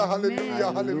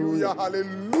Hallelujah, hallelujah,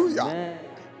 hallelujah. Amen.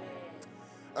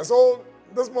 And so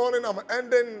this morning I'm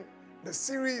ending the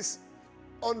series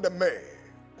on the myrrh.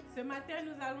 Ce matin,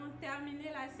 nous allons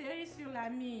terminer la série sur la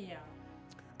myrrhe.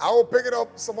 I will pick it up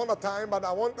some other time, but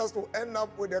I want us to end up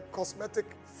with the cosmetic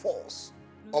force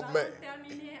of myrrh. Nous allons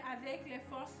terminer avec les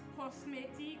forces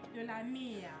cosmétiques de la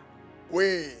myrrhe.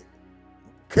 We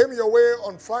came your way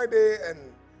on Friday and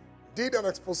did an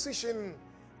exposition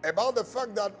about the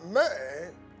fact that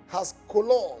myrrh has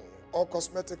cologne or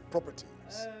cosmetic properties.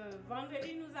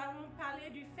 Vendredi, nous avons parlé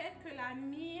du fait que la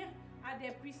myrrhe a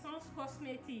des puissances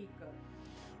cosmétiques.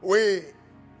 We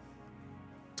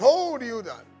told you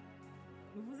that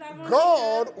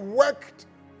God worked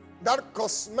that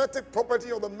cosmetic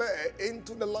property of the myrrh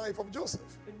into the life of Joseph.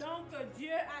 Donc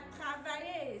Dieu a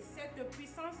travaillé cette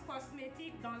puissance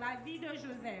cosmétique dans la vie de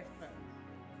Joseph.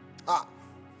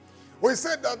 We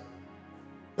said that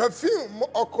perfume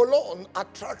or cologne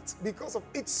attracts because of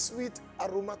its sweet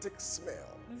aromatic smell.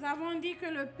 Nous avons dit que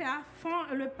le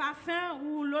parfum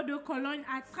ou l'eau de cologne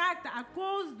attracte à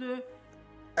cause de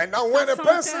And now when a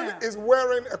person is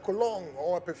wearing a cologne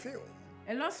or a perfume,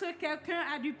 et lorsque quelqu'un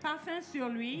a du parfum sur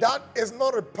lui, that is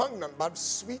not repugnant but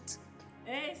sweet.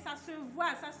 Et ça se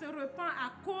voit, ça se répand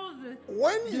à cause de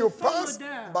when you son pass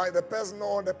odeur. by the person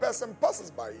or the person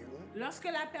passes by you, Lorsque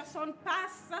la personne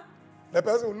passe, the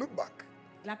person will look back.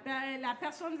 La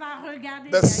personne va regarder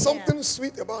There's derrière. something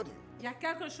sweet about you. Il y a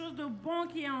quelque chose de bon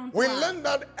qui est en We toi. learned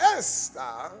that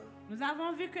Esther Nous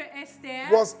avons vu que Esther,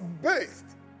 was bathed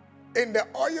in the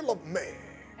oil of myrrh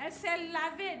elle s'est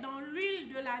lavée dans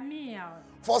l'huile de la myrrhe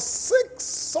for 6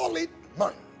 solid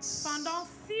months. pendant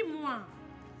 6 mois.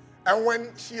 And when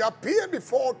she appeared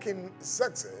before King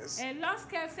Xerxes, Et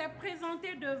lorsqu'elle s'est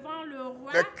présentée devant le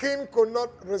roi, the king could not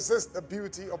resist the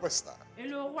beauty of Esther. et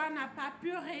le roi n'a pas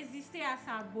pu résister à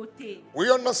sa beauté.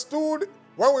 We understood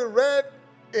when we read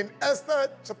in Esther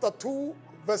chapter 2,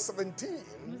 verse 17,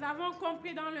 Nous avons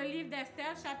compris dans le livre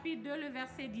d'Esther, chapitre 2, le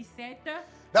verset 17,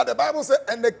 that the Bible said,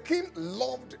 and the king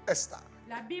loved Esther.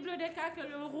 la Bible déclare que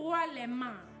le roi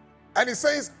l'aima. And it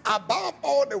says, above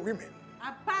all the women.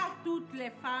 À part toutes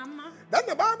les femmes, Then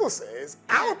the Bible says,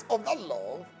 out of that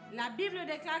love, la Bible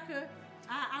déclare que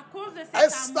à cause de cet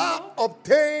Esther amour,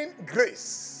 obtained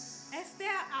grace Esther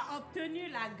a obtenu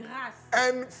la grâce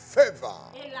and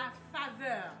favor et la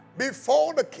faveur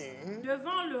before the king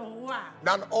devant le roi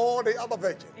than all the other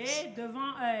virgins. et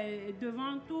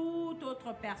devant toute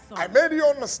autre personne. I made you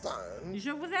understand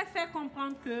Je vous ai fait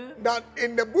comprendre que that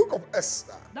in the book of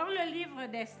Esther, dans le livre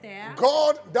d'Esther,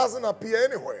 God doesn't appear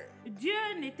anywhere. Dieu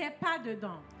n'était pas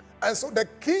dedans. And so the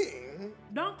king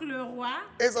Donc le roi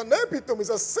is an epitome,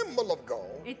 is a symbol of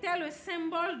God. était le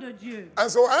symbole de Dieu. And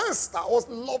so Esther was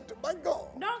loved by God.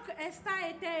 Donc Esther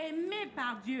était aimée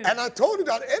par Dieu. And I told you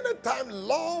that anytime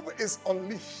love is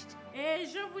unleashed, Et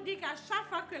je vous dis qu'à chaque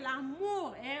fois que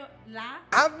l'amour est là,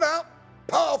 other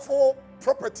powerful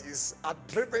properties are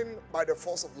driven by the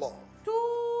force of love.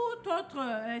 toute autre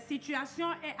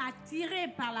situation est attirée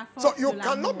par la force So you de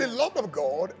cannot be l'amour. loved of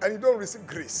God and you don't receive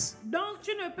grace. Donc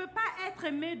tu ne peux pas être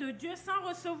aimé de Dieu sans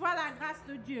recevoir la grâce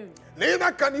de Dieu.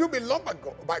 Neither can you be loved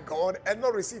by God and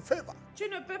not receive favor. Tu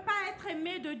ne peux pas être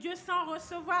aimé de Dieu sans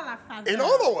recevoir la faveur. In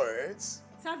other words,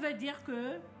 Ça veut dire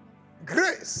que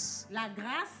grace, la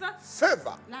grâce,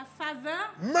 favor, la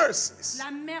faveur, mercies,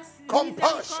 la merci,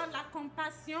 compassion. miséricorde, la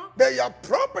compassion, they are ce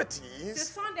properties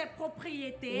sont des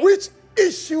propriétés which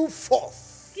issue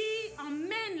forth qui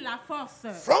emmènent la force,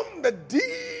 from the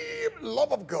deep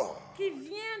love of God. qui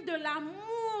vient de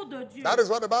l'amour de Dieu. That is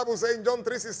what the Bible says in John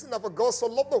 3:16, that for God so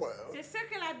loved the world C'est ce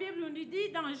que la Bible nous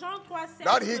dit dans Jean 3:16.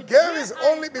 that he que gave Dieu his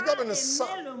a only tant begotten aimé Son,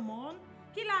 le monde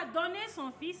qu'il a donné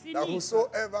son Fils that unique,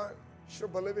 whosoever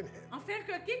should believe in him afin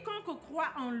que quiconque croit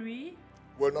en lui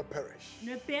will not perish,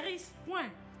 ne périsse point,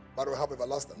 but will have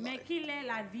everlasting mais life. qu'il ait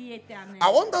la vie éternelle. I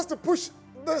want us to push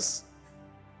this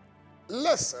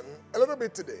lesson a little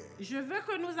bit today Je veux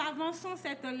que nous avancions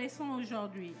cette leçon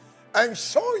aujourd'hui. and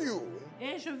show you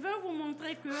Et je veux vous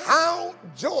montrer que how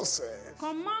Joseph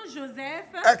comment Joseph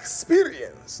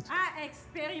experienced a the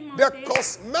expérimenté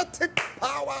cosmetic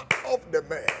power of the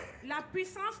man. la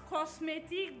puissance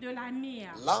cosmétique de la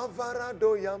myrrhe.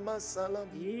 Lavarado yamasalam.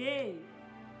 Yeah.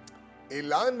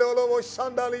 Ilandolo mo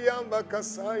shandaliyamba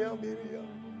kasaya miriya.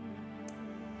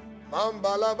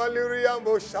 Mambala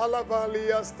valiriambo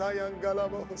shalavalia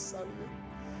stayangalabo hosalia.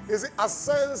 You see, I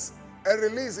sense a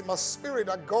release in my spirit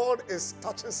that God is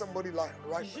touching somebody like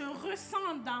right Je now.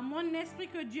 ressens dans mon esprit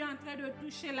que Dieu est en train de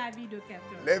toucher la vie de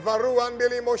quelqu'un. Levaru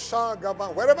andeli mo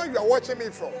shagava. Wherever you are watching me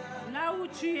from, Là où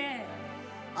tu es,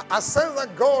 I sense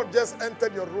that God just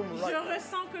entered your room Je right now.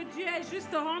 ressens que Dieu est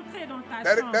juste rentré dans ta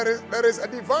There chambre. is a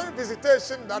divine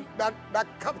visitation that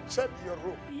captured your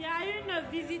room. Il y a une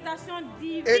visitation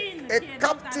divine It qui est dans ta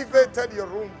chambre. captivated your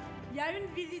room. Il y a une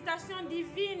visitation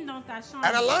divine dans ta chambre.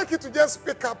 And I'd like you to just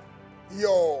pick up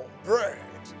your bread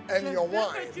and Je your veux que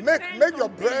wine. tu Make prennes your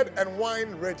ton bread pain. and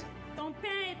wine ready. Ton pain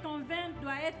et ton vin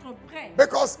doivent être prêts.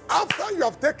 Because after you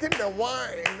have taken the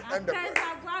wine and the Après bread,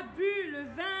 avoir bu le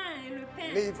vin et le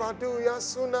pain, Livaduya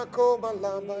sunako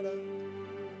balabada.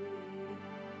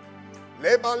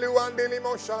 Lebaliwande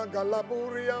limosha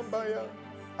galaburi ambaya.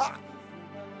 Ah.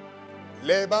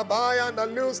 Lebabaya na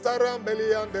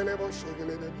lustarambeli andelebo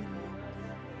shigele.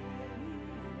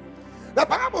 The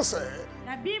Bible said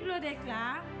la Bible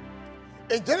déclare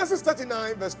in Genesis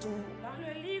 39, verse 2, dans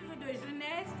le livre de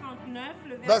Genèse 39,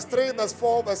 le verse verset 3, 2, verse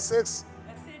 4, verse 6,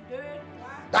 verset 2,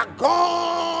 3, that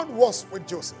God was with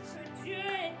Joseph que Dieu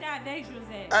était avec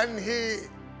Joseph. and he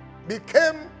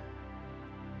became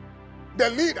the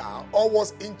leader or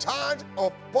was in charge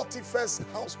of Potiphar's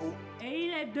household. Et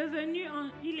il est devenu,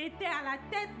 il était à la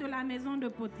tête de la maison de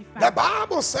The Potiphar.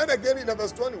 Bible said again in the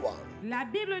verse 21 La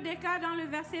Bible déclare dans le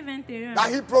verset 21, that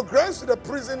he progressed to the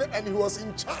prison and he was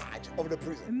in charge of the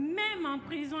prison. même en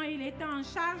prison, il était en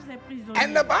charge des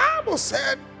And the prisonniers. Bible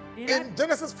said in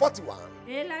Genesis 41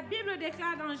 Et la Bible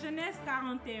déclare dans Genèse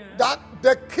 41 that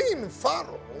the king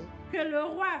Pharaoh que le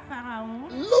roi Pharaon,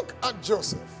 looked at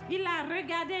Joseph il a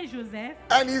regardé Joseph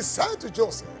and he said to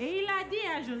Joseph, et il a dit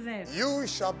à Joseph, you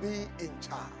shall be in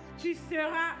charge. tu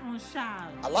seras en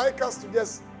charge. I like us to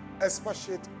just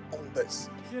expatiate on this.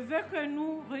 Je veux que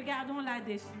nous regardons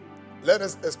là-dessus. Let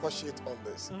us expatiate on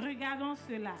this. Regardons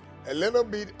cela. A little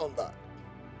bit on that.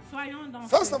 Soyons dans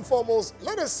First ce. and foremost,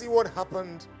 let us see what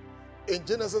happened in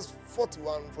Genesis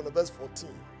 41 from the verse 14.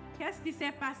 Qu'est-ce qui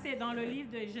s'est passé dans le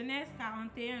livre de Genèse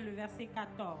 41, le verset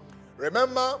 14?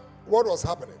 Remember what was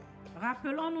happening.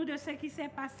 Rappelons-nous de ce qui s'est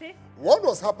passé. What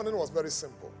was happening was very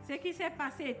simple. Ce qui s'est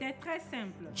passé était très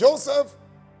simple. Joseph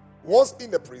was in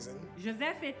the prison.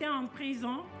 Joseph était en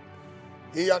prison.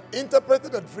 He had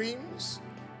interpreted the dreams.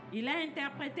 Il a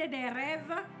interprété des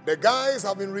rêves The guys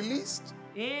have been released.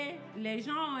 et les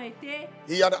gens ont été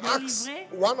He had asked délivrés.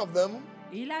 one of them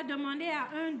Il a demandé à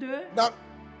un d'eux, that,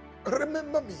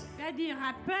 remember me. il a dit,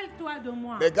 rappelle-toi de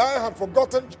moi. The guy had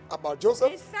forgotten about Et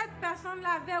Joseph. cette personne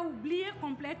l'avait oublié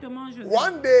complètement Joseph.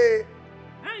 One day,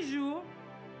 Un jour,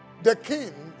 the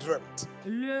king dreamt.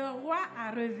 le roi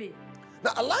a rêvé.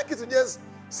 Now, I'd like you to just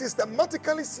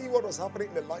systematically see what was happening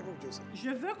in the life of Joseph. Je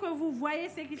veux que vous voyez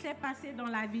ce qui s'est passé dans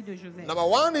la vie de Joseph. Number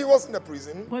one, he was in the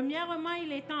prison. Premièrement,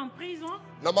 il était en prison.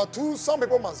 Number two, some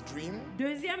people must dream.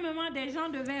 Deuxièmement, des gens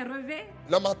devaient rêver.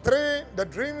 Number three, the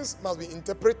dreams must be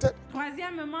interpreted.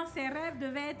 Troisièmement, ses rêves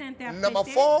devaient être Number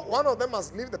interprétés. four, one of them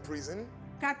must leave the prison.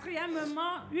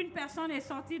 Quatrièmement, une personne est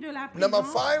sortie de la prison. Number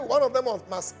five, one of them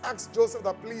must ask Joseph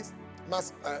that please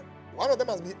one of them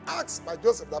must be asked by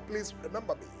Joseph that please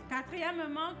remember me.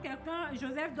 Quatrièmement,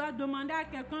 Joseph doit demander à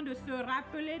quelqu'un de se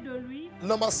rappeler de lui.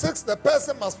 Number six, the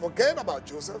person must forget about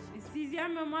Joseph.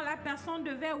 Sixièmement, la personne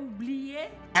devait oublier.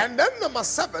 And then number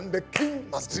seven, the king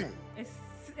must dream.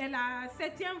 Et la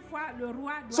septième fois, le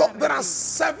roi doit So there are rêver.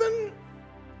 7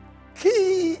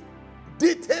 key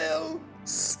detailed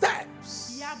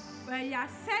steps Il y a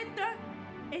 7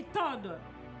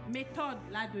 méthodes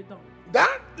là-dedans.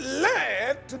 that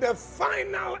led to the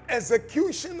final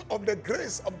execution of the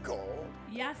grace of God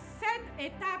Il y a 7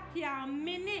 étapes qui ont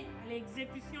mené à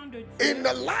l'exécution de Dieu in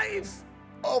the life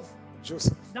of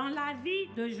Joseph. dans la vie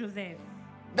de Joseph.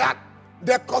 That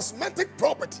the cosmetic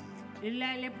property,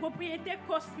 Les propriétés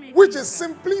cosmétiques, which is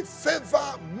simply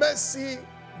favor, mercy,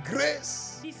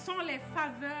 grace, qui sont les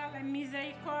faveurs, la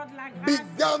miséricorde, la grâce,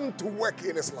 began to work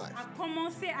in his life. a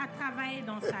commencé à travailler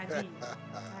dans sa vie.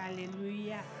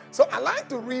 Alléluia. So I like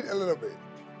to read a little bit.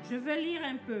 Je veux lire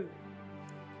un peu.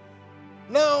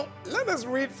 Now, let us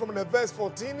read from the verse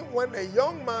 14 when a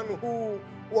young man who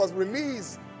was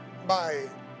released by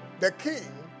the king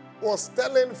was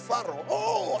telling Pharaoh,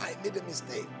 oh, I made a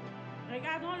mistake.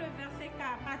 Regardons le verset 4,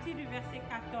 à partir du verset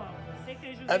 14. C'est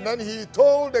que Joseph, And then he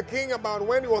told the king about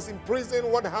when he was in prison,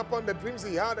 what happened, the dreams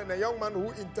he had, and a young man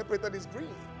who interpreted his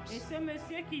dreams. et ce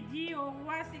monsieur qui dit au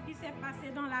roi ce qui s'est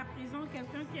passé dans la prison,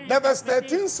 quelqu'un qui a The verse interprété.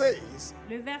 13 says,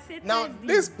 Le verset 13 now dit,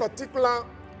 this particular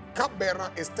cupbearer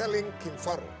is telling King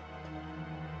Pharaoh.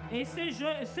 et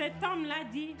cet homme-là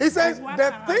dit He says, au roi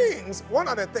the Pharaon, things, what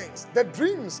are the things? The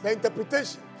dreams, the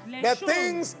interpretation. Les The choses.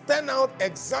 things turn out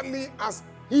exactly as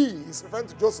he is referring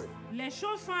to Joseph, les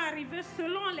choses sont arrivées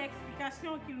selon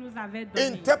l'explication qu'il nous avait donnée.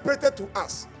 interpreted to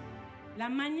us. La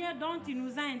manière dont il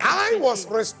nous a I was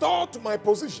interprété. restored to my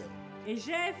position. Et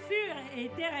j'ai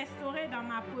été restauré dans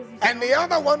ma position. And the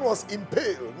other one was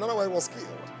impaled. Another one was killed.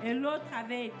 Et l'autre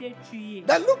avait été tué.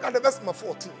 Then look at the verse number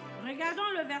 14. Regardons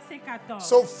le verset 14.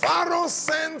 So Pharaoh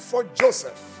sent for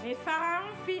Joseph. Et Pharaon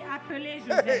fit appeler Hey,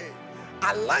 Joseph.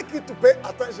 I'd like you to pay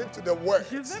attention to the words.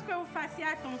 Je veux que vous fassiez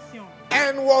attention.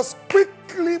 And was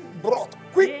quickly brought.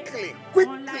 Quickly, Et on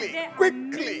quickly, l'avait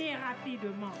quickly. amené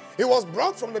rapidement. He was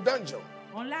brought from the dungeon.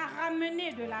 On l'a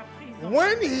ramené de la prison.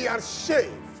 When he had shaved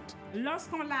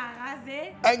Lorsqu'on l'a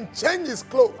rasé, and changed his on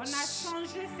a clothes,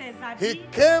 changé ses he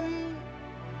habits.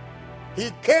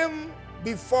 came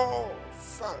before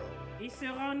Pharaoh. Il se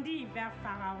rendit vers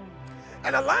Pharaon.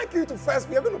 And I'd like you to first,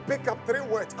 we are going to pick up 3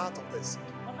 words out of this.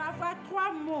 On va voir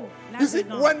 3 mots You see,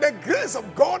 là-dedans. when the grace of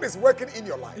God is working in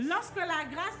your life, Lorsque la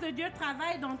grâce de Dieu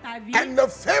travaille dans ta vie and the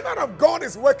favor of God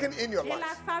is working in your et la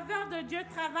life, faveur de Dieu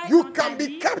travaille you dans ta can be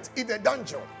vie, kept in the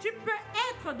dungeon, tu peux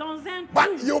être dans un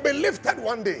but trou. you'll be lifted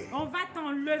one day. On va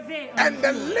t'enlever un And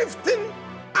the jour. lifting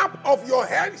up of your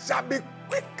head shall be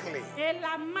quickly. Et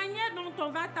la manière dont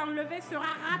on va t'enlever sera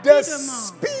The rapidement.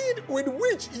 speed with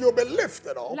which you'll be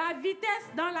lifted up La vitesse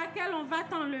dans laquelle on va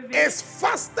t'enlever, is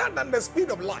faster than the speed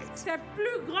of light. c'est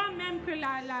plus grand même que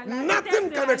la vitesse Nothing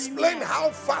de can la explain lumière.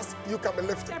 how fast you can be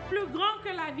lifted. C'est plus grand que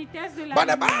la vitesse de la But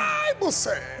the lumière. Bible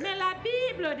says Mais la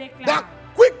Bible that déclare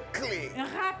quickly,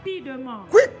 rapidement,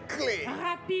 quickly,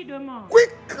 rapidement,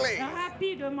 quickly,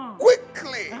 rapidement,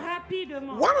 quickly.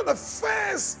 rapidement. One of the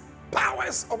first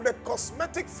powers of the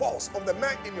cosmetic force of the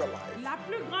man in your life La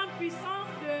plus grande puissance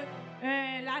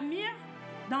de la mire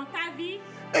dans ta vie,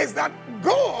 is that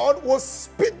God will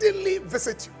speedily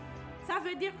visit you. ça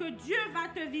veut dire que Dieu va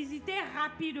te visiter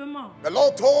rapidement. The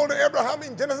Lord told Abraham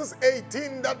in Genesis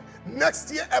 18 that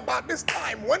next year about this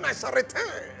time when I shall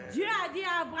return, Dieu a dit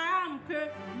à Abraham que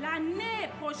l'année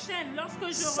prochaine, lorsque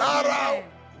je Sarah reviendrai,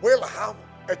 will have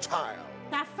a child.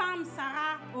 ta femme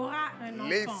Sarah aura un enfant.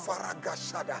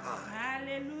 Lefaragashadaha.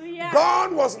 Alléluia.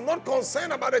 God was not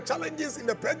concerned about the challenges in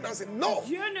the pregnancy. No.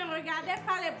 Dieu ne regardait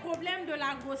pas les problèmes de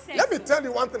la grossesse. Let me tell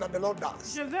you one thing that the Lord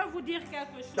does. Je veux vous dire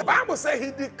quelque The chose. Bible says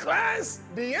He declares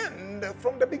the end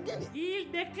from the beginning. Il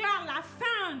déclare la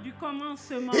fin du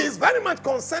commencement. He is very much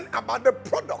concerned about the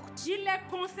product. Il est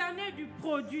concerné du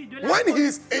produit, de la When He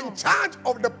is production. in charge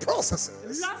of the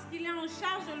processes, Lorsqu'il est en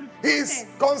charge du He is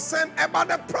process, concerned about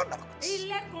the product.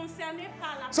 il est concerné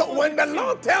par la So when the production.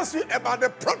 Lord tells you about the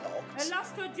Et product,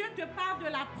 lorsque Dieu te parle de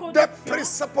la the production,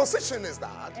 presupposition is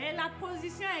that et la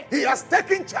position est He que has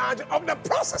taken charge of the il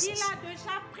processes. a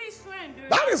déjà pris soin de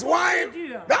That la is why.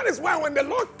 procédure. That is why when the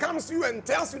Lord comes to you and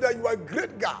tells you that you are a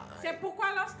great guy, C'est pourquoi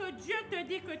lorsque Dieu te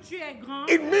dit que tu es grand,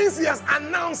 it means He has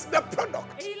announced the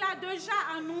product. il a déjà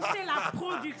annoncé la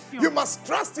production. You must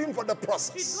trust Him for the Tu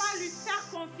process. dois lui faire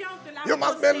confiance de la You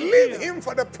must believe procédure. Him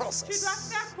for the Tu dois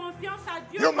process. faire confiance à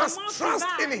Dieu. You must comment tu trust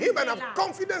vas in Him and arriver have là.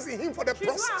 confidence in Him for the Tu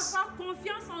dois process. avoir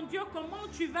confiance en Dieu comment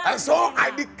tu vas And so arriver I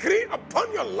là. decree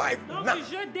upon your life Donc now,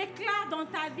 je déclare dans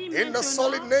ta vie in the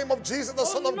solid maintenant, name of Jesus, the au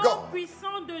Son of nom God,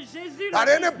 puissant de Jésus, le that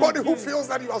Fils de anybody who Dieu, feels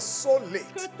that you are so que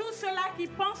late, tous ceux-là qui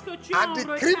pensent que tu es I en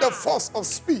decree the retard, force of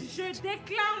speed, je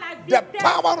déclare la the vitesse,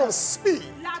 power of speed,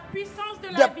 la puissance de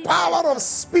la the vitesse, power of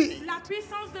speed, la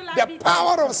puissance de la the vitesse,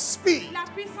 power of speed. la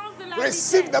puissance de la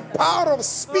Receive the vitesse. power of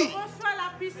speed. Reçois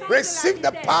la puissance Receive de the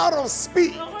la vitesse. power of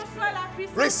speed. Reçois la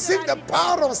puissance Receive de the la vitesse.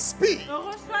 power of speed.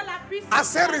 Reçois la puissance I de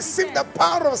said la receive the vitesse.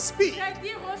 power of speed. J'ai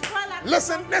dit reçois la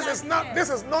Listen, puissance de la vitesse. this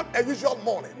is not a usual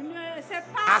morning. C'est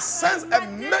pas I sense a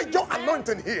matin major usuel.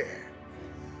 anointing here.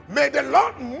 May the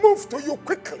Lord move to you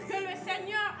quickly. Que le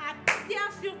Seigneur attire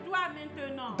sur toi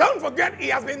maintenant. Don't forget, He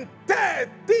has been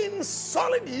 13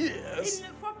 solid Il years ne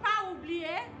faut pas oublier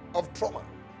of trauma,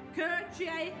 que tu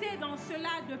as été dans cela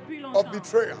depuis longtemps. of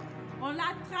betrayal, On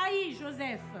l'a trahi,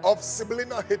 Joseph. of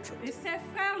sibling hatred. Et ses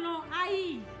frères l'ont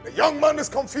haï. The young man is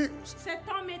confused. Cet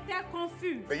homme était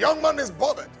confus. The young man is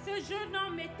bothered. Ce jeune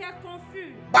homme était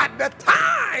confus. But the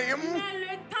time Mais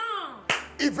le temps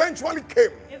eventually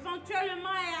came éventuellement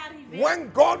est arrivé. when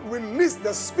God released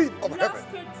the speed of heaven.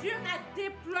 Lorsque Dieu a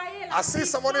déployé la I see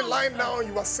somebody puissance. lying down,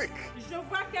 you are sick. Je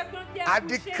vois quelqu'un qui est I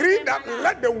couché, decree qui est that malade.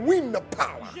 let the wind of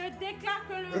power Je déclare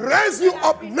que le raise vent you de la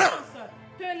up puissance now.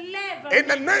 te lève In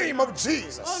the maintenant. name of Au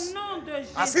Jesus. nom de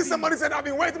I see Jésus. somebody said, I've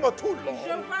been waiting for too Je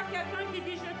long. vois quelqu'un qui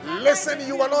dit je travaille Listen, depuis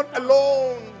you are not longtemps.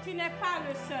 alone. Tu n'es pas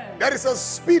le seul. There is a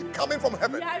speed coming from Il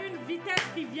heaven. y a une vitesse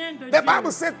qui vient de The Dieu.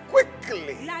 Bible said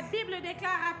quickly. La Bible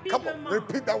déclare Come on, rapidement.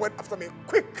 repeat that word after me.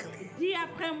 Quickly. Dis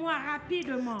après moi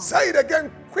rapidement. Say it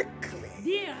again quickly.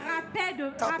 Dis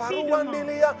rapidement.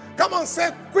 Taparuandelia. Come on,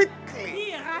 say quickly.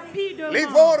 Dis rapidement.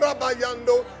 Livora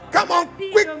bayando. Come on,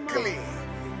 Rapidement. quickly.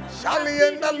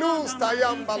 Shalienda luz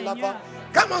tayamba lava.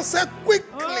 Come on, say Oh,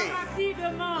 quickly.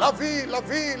 rapidement. La vie, la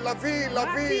vie, la vie, la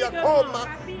vie. Rapidement, Yakoma.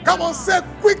 rapidement. Come on, say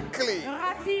quickly.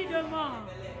 Rapidement.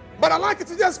 But I like you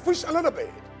to just push a little bit.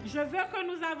 Je veux que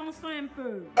nous avancions un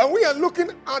peu. And we are looking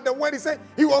at the word. He said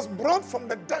he was brought from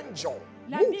the dungeon.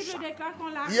 La Bible Musha. déclare qu'on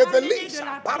l'a ramené de Yevelisha,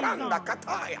 la Paranda, prison.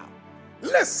 Kataya.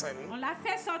 Listen, On l'a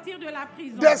fait sortir de la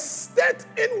prison. the state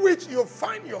in which you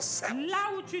find yourself Là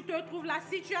où tu te trouves, la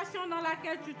situation dans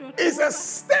laquelle tu te is a trouves,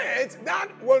 state that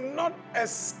will not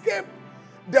escape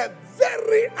the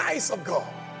very eyes of God.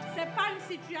 c'est pas une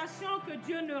situation que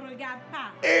Dieu ne regarde pas.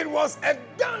 It was a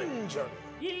dungeon.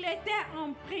 Il était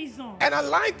en prison. And I'd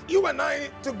like you and I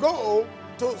to go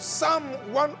to Psalm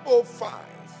 105.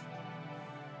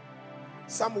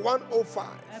 Psalm 105.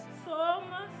 Psaume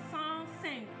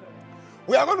 105.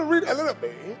 We are going to read a little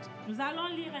bit Nous allons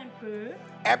lire un peu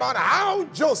about how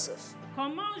Joseph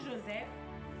comment Joseph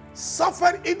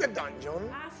suffered in the dungeon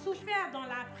a souffert dans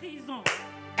la prison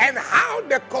and how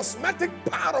the cosmetic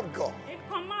power of God, et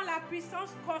comment la puissance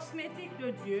cosmétique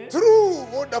de Dieu, through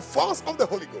the force of the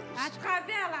Holy à Ghost,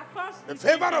 travers la force the du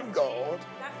favor of Saint-Esprit, God,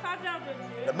 la faveur de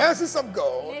the Dieu, mercies of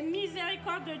God, les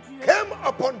miséricordes de Dieu came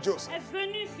upon Joseph, est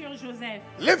venu sur Joseph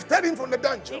lifted him from the et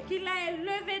dungeon qu'il a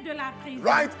élevé de la prison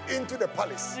right into the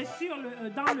palace. et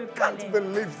dans I le can't palais.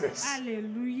 believe this.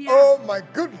 Alléluia. Oh my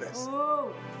goodness.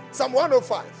 Oh. Psalm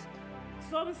 105.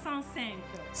 Psaume 105.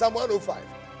 Psalm 105.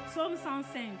 Psaume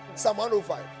 105. Psalm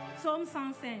 105. Psaume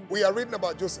 105. We are reading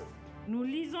about Joseph. Nous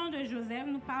lisons de Joseph,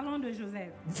 nous parlons de Joseph.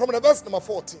 From the verse number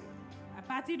 14. À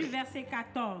partir du verset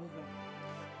 14.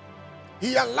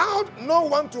 He allowed no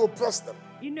one to oppress them.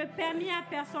 Il ne permit à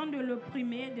personne de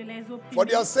l'opprimer, de les For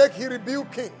their opprimer. sake he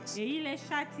rebuked kings. Et il les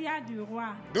châtia du roi.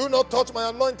 Do not touch my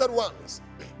anointed ones.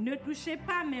 Ne touchez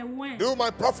pas mes oins. Do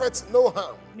my prophets no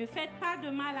harm. Ne faites pas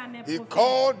de mal à mes He prophètes.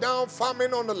 called down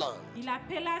famine on the land Il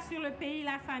appela sur le pays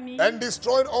la famine. and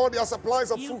destroyed all their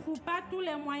supplies of Il food. coupa tous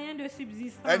les moyens de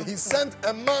And he subsistance. sent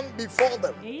a man before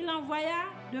them. Et il envoya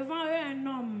devant eux un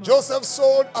homme. Joseph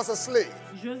sold as a slave.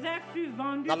 Joseph fut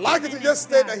vendu I'd comme like you to un just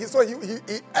state that esclave.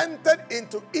 he entered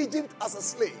into Egypt as a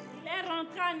slave. Il est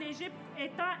rentré en Égypte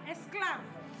étant esclave.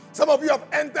 Some of you have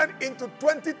entered into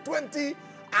 2020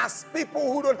 as people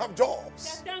who don't have jobs.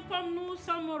 Certains comme nous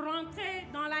sommes rentrés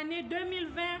dans l'année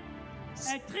 2020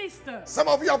 tristes. Some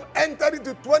of you have entered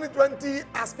into 2020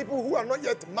 as people who are not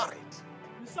yet married.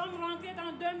 Nous sommes rentrés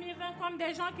dans 2020 comme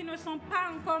des gens qui ne sont pas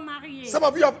encore mariés. Some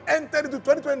of you have entered into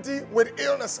 2020 with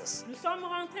illnesses. Nous sommes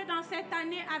rentrés dans cette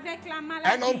année avec la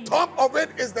And on maladie. top of it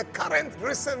is the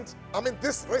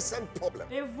this recent problem.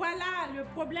 Et voilà le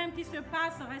problème qui se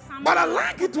passe récemment. But I'd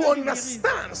like you to autour du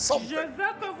understand virus. something. Je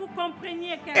veux que vous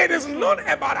compreniez It quelque is chose. not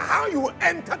about how you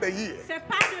enter the year. C'est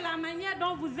pas de la manière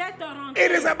dont vous êtes rentrés.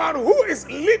 It is about who is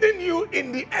leading you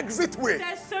in the exit way.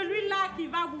 C'est celui-là qui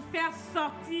va vous faire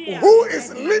sortir. Who de is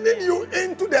cette leading manière. you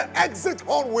into the exit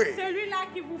hallway. Celui-là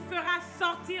qui vous fera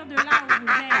sortir de là où vous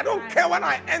êtes. I don't care when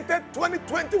I entered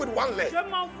 2020 with one leg. Je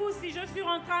m'en fous si je suis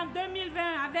rentré en 2020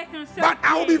 avec un seul But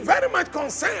I will be pied. very much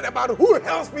concerned about who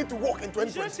helps me to walk in Je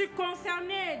 2020. suis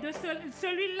concerné de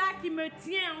celui-là qui me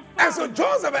tient en And so forme.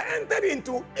 Joseph entered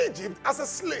into Egypt as a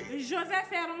slave.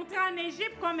 Joseph est rentré en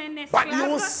Égypte comme un But you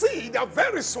will esclave. see that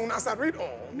very soon as I read on,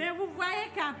 Mais vous voyez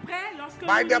qu'après, lorsque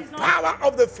by nous the lisons power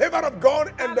of the favor of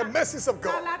God and the mercies of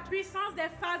par God, la puissance des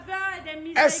faveurs et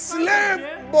des a miséricordes slave de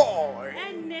Dieu, boy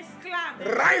un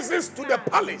esclave rises to the esclave.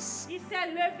 palace Il s'est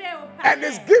levé au and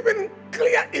is palais. given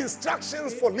clear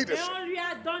instructions for Et leadership. on lui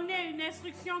a donné une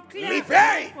instruction claire.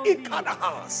 Livei pour vivre.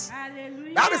 ikadahas.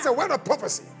 Alléluia. That is a word of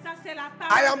prophecy. Ça, c'est la I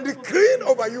parole am de decreeing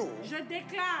prophétie. over you Je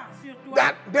déclare sur toi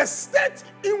that the state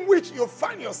in which you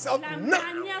find yourself la now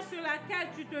manière sur laquelle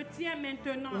tu te tiens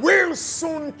maintenant will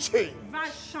soon change. va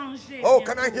changer. Oh, bientôt.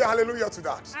 can I hear hallelujah to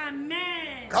that?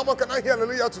 Amen. Come on, can I hear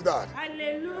hallelujah to that?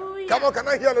 Alléluia. Come on, can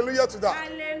I hear hallelujah to that?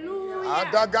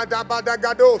 Alléluia.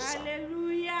 Adagadabadagadosa.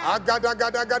 Alléluia.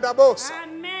 Agadagadagadabos.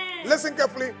 Amen. Listen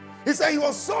carefully. He said he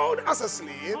was sold as a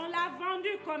slave. On l'a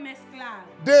vendu comme esclave.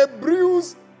 They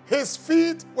bruised his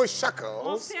feet with On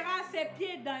shackles. serra ses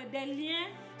pieds dans des liens.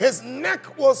 His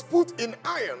neck was put in On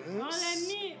l'a irons.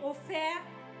 mis au fer.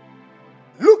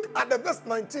 Look at the verse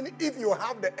 19 if you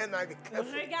have the NIV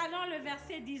carefully. Regardons le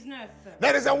verset 19.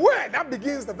 There is a word that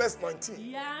begins the verse 19.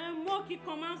 Il y a un mot qui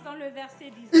commence dans le verset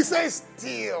He 19. says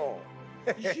till.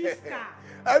 Jusqu'à.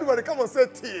 Everybody come and say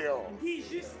till. Dit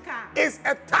jusqu'à. It's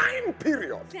a time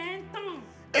period. C'est un temps.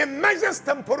 It measures C'est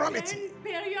temporality. une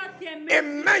période qui est It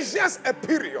mesurée. measures a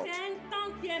period. C'est un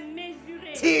temps qui est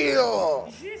mesuré.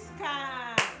 Till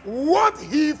Jusqu'à what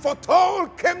he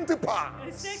foretold came to pass.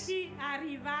 ce qui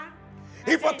arriva.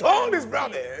 He avait foretold his été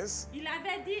brothers Il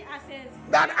avait dit à ses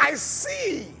that I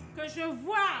see que je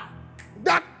vois,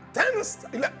 that 10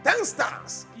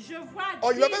 stars, je vois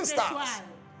or 10 11 stars,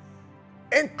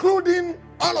 étoiles, including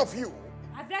all of you,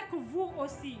 avec vous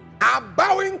aussi, are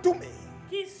bowing to me.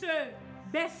 qui se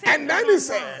baissaient And then devant he moi.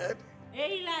 said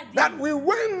Et il a dit, that we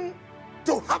went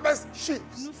to harvest sheep.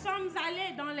 nous sommes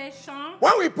allés dans les champs.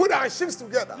 When we put our sheep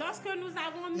together, Lorsque nous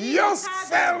avons mis yours les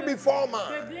fell tables before de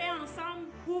mine. blé ensemble,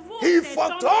 pour vous, He c'est tombé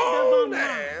foretold devant moi.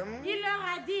 them Il leur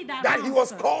a dit that he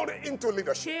was d'avance called into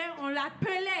leadership. qu'on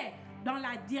l'appelait dans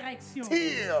la direction.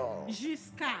 Till,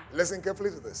 Jusqu'à, listen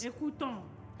carefully to this. écoutons,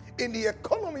 In the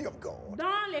economy of God,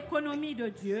 dans l'économie de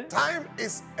Dieu, time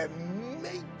is a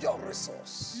major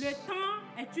resource. le temps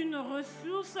est une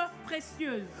ressource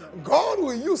précieuse. God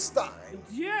will use time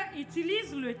Dieu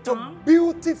utilise le to temps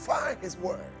beautify his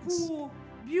words. pour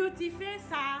beautifier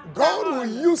sa God parole.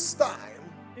 will use time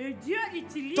Et Dieu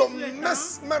utilise to le temps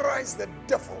mesmerize the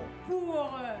devil.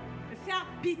 pour faire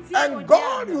pitié au And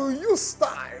God diable. will use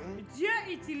time Dieu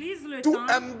utilise le to temps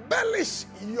embellish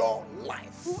your life.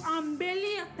 pour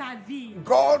embellir ta vie.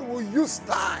 God will use Dieu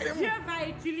time va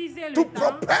utiliser le to temps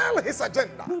propel his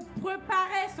agenda. pour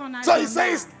préparer son So he agenda.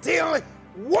 says, till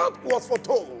what was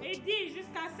foretold. Il dit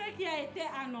jusqu'à ce qui a été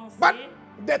annoncé. But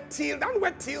the till, that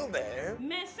word till there,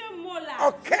 Mais ce mot-là,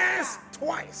 occurs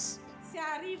twice. ça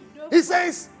arrive deux He fois.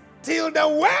 says, till the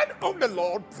word of the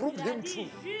Lord proved Il a him dit true.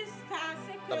 jusqu'à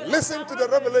ce que Now la listen to the parole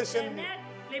de revelation. l'Éternel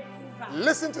l'éprouva.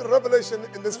 Listen to the revelation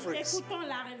in this phrase. Écoutons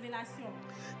la révélation.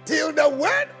 Till the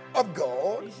word of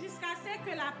God Jusqu'à ce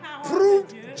que la parole de proved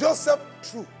Dieu Joseph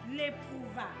true.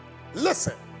 l'éprouva.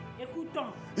 Listen,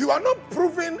 Écoutons. you are not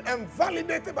proven and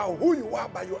validated by who you are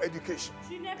by your education.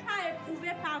 Tu n'es pas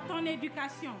éprouvé par ton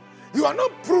éducation. You are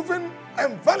not proven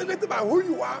and validated by who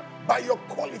you are by your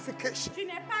qualification. Tu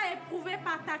n'es pas éprouvé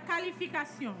par ta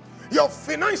qualification. Your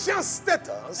financial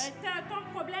status Ton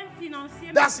problème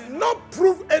financier does maintenant, not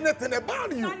prove anything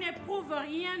about you. ça n'éprouve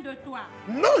rien de toi.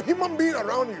 No human being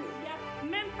around you, Il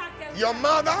n'y a même pas quelqu'un Your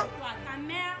mother, de toi. Ta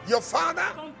mère, your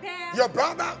father, ton père, your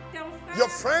brother, ton frère, your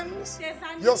friends, tes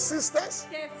amis, your sisters,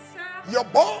 tes soeurs, your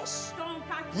boss, ton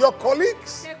patron, your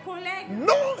colleagues. tes collègues.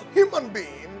 No human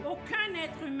being Aucun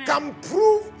être humain can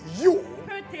prove you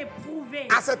peut t'éprouver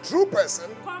as a true person,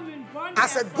 comme une bonne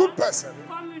as a personne, good person.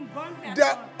 comme une bonne The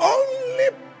personne. only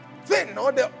thing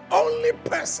or the only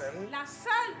person La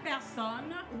seule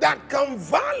personne that can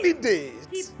validate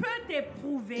qui peut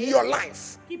t'éprouver, your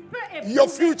life qui peut your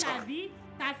éprouver future, ta vie,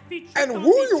 ta future, and ton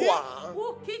who you futur, are,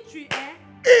 ou qui tu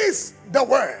es, is the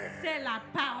word. c'est la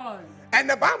parole. And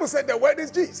the Bible said the word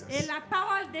is Jesus. Et la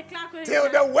parole déclare que Till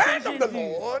the c'est word of the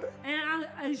Jésus. Lord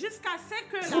Et jusqu'à ce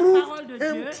que la prove parole de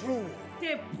him Dieu true.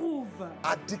 t'éprouve.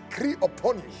 I decree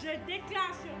upon you Je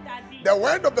déclare sur ta vie the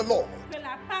word of the Lord que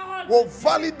la parole will de Dieu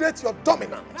validate your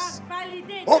dominance va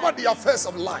valider over ta the vie affairs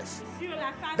of life. sur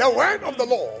la face The de word ta of the vie.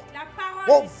 Lord La parole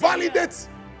will du Seigneur validate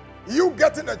you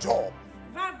getting a job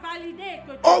va valider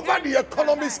que tu over gagnes the le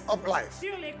economies travail of life.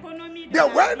 sur l'économie de The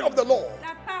la word vie. of the Lord.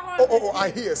 La parole Oh, de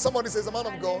I Dieu. hear somebody says, a man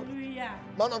of God. Alléluia.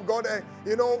 Man of God,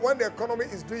 you know, when the economy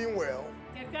is doing well,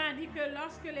 Quelqu'un a dit que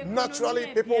lorsque l'économie naturally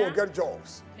est people will bien, get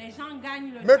jobs. les gens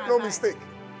gagnent le Make no travail. mistake.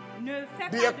 Ne fais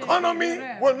The pas economy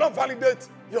d'erreur. will not validate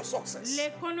your success.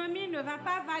 L'économie ne va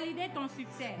pas valider ton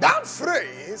succès. That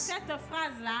phrase Cette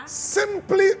phrase-là,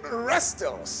 simply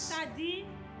restles. ça dit,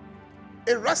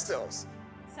 It restles.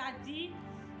 ça dit,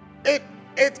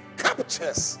 It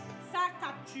captures ça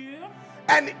capture,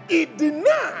 and it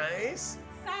denies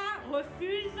ça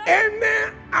refuse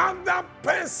any other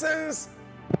person's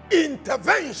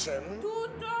intervention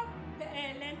toute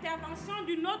l'intervention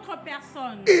d'une autre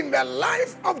personne in the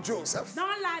life of Joseph. dans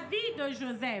la vie de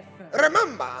Joseph.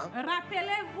 Remember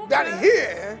Rappelez-vous that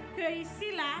here, que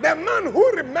ici là, the man who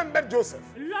remembered Joseph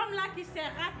l'homme là qui s'est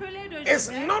rappelé de is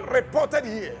Joseph, not reported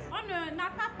here on n'a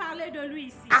pas parlé de lui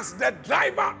ici. as the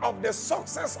driver of the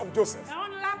success of Joseph. On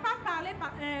ne l'a pas parlé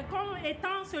comme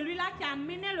étant celui-là qui a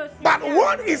mené le succès. But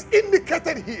what is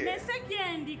indicated Mais here ce qui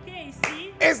est indiqué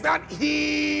ici, is that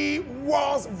he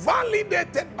was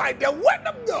validated by the word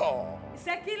of God.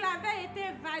 c'est qu'il avait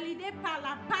été validé par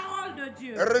la parole de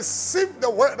Dieu. Receive the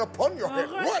word upon your head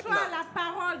right Reçois now. la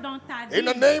parole dans ta vie. In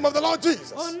the name of the Lord Au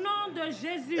Jesus. nom de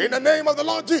Jésus. In the name of the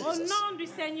Lord Au Jesus. nom du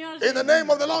Seigneur In Jésus. the name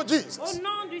of the Lord Au Jesus.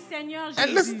 nom du Seigneur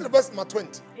And listen Jésus. to the verse number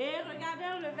 20. Et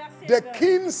regardez le verset The 20.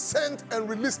 king sent and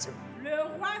released him. Le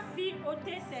roi fit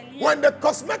ôter ses liens. When the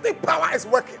cosmetic power is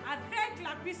working, Avec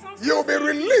la puissance you'll be physique,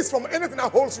 released from anything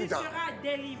that holds you tu down. seras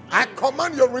délivré. I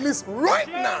command your release right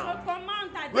Je now.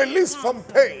 recommande ta Release délivrance. from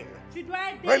pain. Tu dois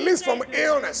être Release délivré from de-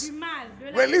 illness. du mal, de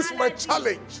la Release from a maladie,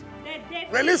 challenge. des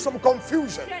défis. Release from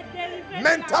confusion. Tu es délivré de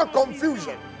Mental la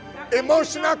confusion. La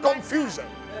Emotional mentale, confusion.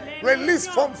 les Release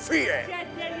from fear.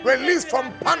 Release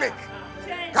from panic.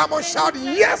 Come on, shout,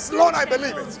 yes, Lord, I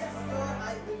believe it.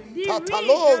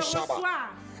 Tatalo Shaba.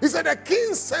 He said the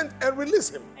king sent and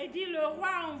released him. Et dit, le roi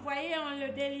a envoyé, on le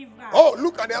délivra. Oh,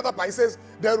 look at the other part. He says,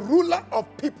 the ruler of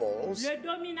peoples Le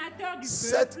dominateur du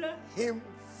set peuple him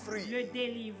free. le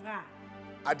délivra.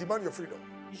 I demand your freedom.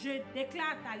 Je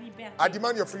déclare ta liberté. I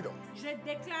demand your freedom. Je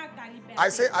déclare ta liberté. I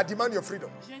say, I demand your freedom.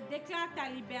 Je déclare ta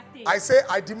liberté. I say,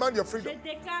 I demand your Je freedom.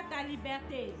 déclare ta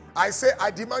liberté. I say,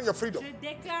 I demand your freedom. Je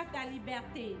déclare ta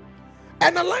liberté.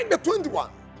 And I like the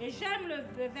 21. Et j'aime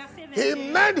le verset He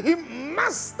 21. made him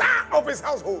master of his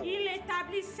household. Il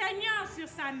établit Seigneur sur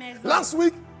sa maison. Last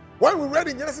week, when we read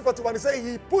in Genesis 41, he said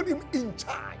he put him in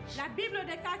charge. La Bible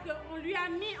déclare qu'on lui a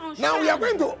mis en charge. Now we are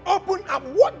going to open up.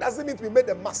 What does it mean to be made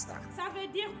a master? Ça veut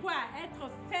dire quoi?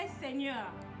 Être fait Seigneur.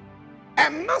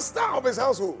 A master of his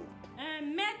household. Un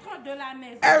maître de la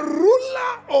maison. A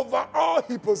ruler over all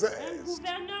he Un possessed.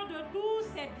 gouverneur de tous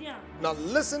ses biens. Now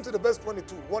listen to the verse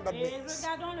 22. What that Et means.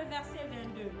 regardons le verset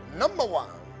 22. Number one,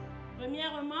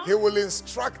 Premièrement, he will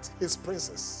instruct his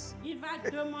princes. il va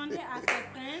demander à ses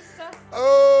princes.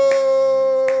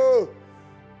 Oh,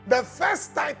 the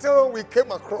first title we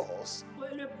came across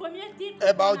Le premier titre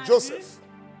about qu'on a Joseph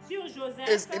vu sur Joseph,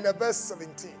 is in the verse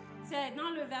 17. c'est dans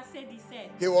le verset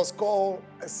 17. He was called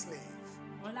a slave.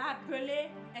 On l'a appelé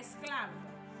esclave.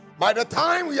 By the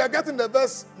time we are getting the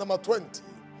verse number 20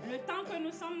 Le temps que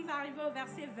nous sommes arrivés au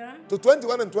verset 20, to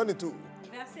 21 and 22,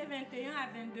 verset 21 à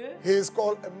 22, he is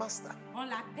called a master. on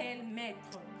l'appelle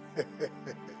maître.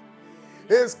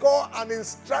 He is called an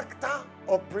instructor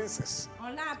of princes.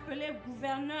 On l'a appelé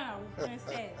gouverneur ou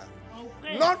princesse. Ou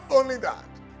prince. Not only that,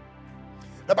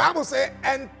 the Bible says,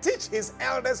 and teach his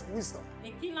elders wisdom.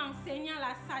 Et qu'il enseigna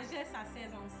la sagesse à ses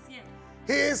anciens.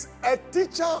 He is a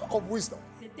teacher of wisdom.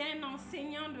 C'était un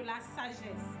enseignant de la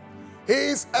sagesse.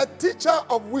 He is a teacher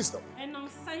of wisdom. Un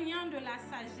enseignant de la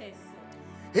sagesse.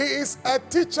 He is a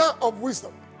teacher of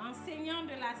wisdom. Enseignant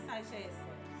de la sagesse.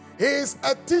 He is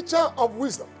a teacher of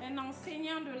wisdom. Un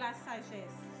enseignant de la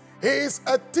sagesse. He is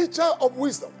a teacher of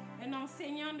wisdom. Un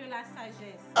enseignant de la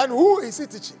sagesse. And who is he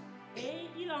teaching? Et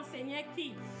il enseignait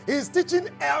qui? He is teaching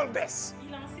elders.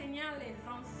 Il enseignait les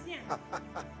anciens.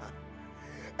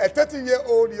 A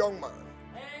 30-year-old young man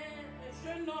Un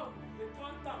jeune homme de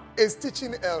 30 ans. is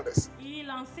teaching elders. Il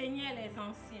enseignait les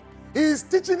anciens. He is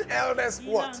teaching elders Il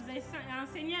what?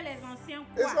 enseignait les anciens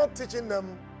He's quoi? not teaching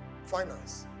them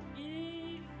finance.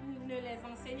 Il ne les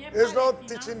enseignait pas He's les not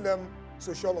finances. teaching them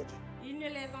sociology. Il ne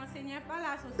les enseignait pas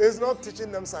la He's not sociologie.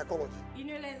 teaching them psychology. Il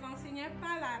ne les enseignait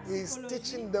pas la He's psychologie.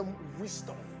 teaching them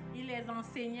wisdom. Il les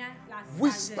enseignait la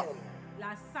Wisdom. sagesse.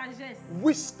 La sagesse.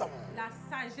 Wisdom. La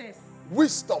sagesse.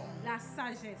 Wisdom. La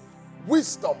sagesse.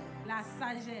 Wisdom. La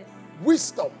sagesse.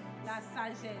 Wisdom. La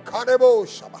sagesse. Kanebo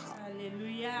Shabaha.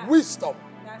 Alléluia. Wisdom.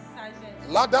 La sagesse.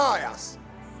 Ladayas.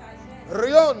 La sagesse.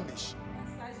 Riondish.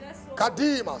 La sagesse.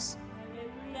 Kadimas.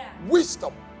 Alléluia.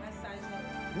 Wisdom. La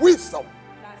sagesse. Wisdom.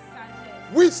 La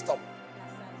sagesse. Wisdom. La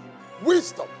sagesse.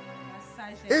 Wisdom. La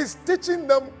sagesse. He's teaching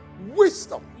them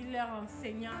wisdom. Il leur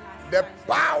enseignant la The sagesse.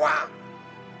 power.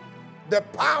 The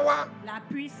power. La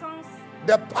puissance.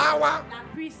 The power La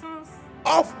puissance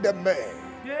of the man.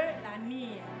 de la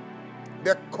mire.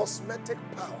 The cosmetic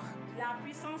power La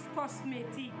puissance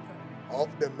cosmétique of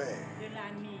the man. de la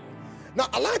mire. Now,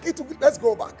 I like it to, let's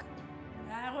go back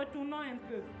Retournons un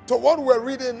peu. to what we're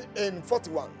reading in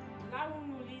 41, Là où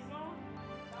nous lisons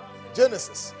dans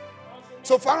Genesis.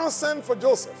 So Pharaoh sent for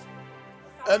Joseph,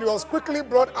 and he was quickly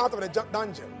brought out of the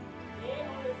dungeon. Et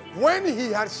on le fit, When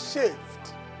he had shaved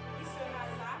il se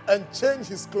rasa, and changed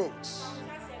his clothes,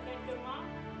 changea ses vêtements.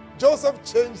 Joseph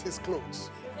changed his clothes.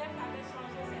 Joseph avait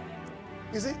changé ses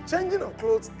vêtements. You see, changing of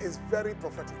clothes is very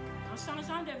prophetic. En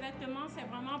changeant de vêtements, c'est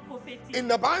vraiment prophétique. In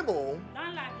the Bible,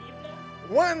 Dans la Bible,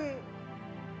 when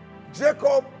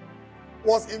Jacob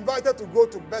was invited to go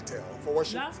to Bethel for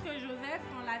worship, lorsque Joseph,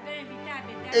 on l'avait invité à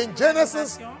Bethel in pour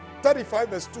Genesis l'adoration, 35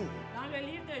 verse 2, dans le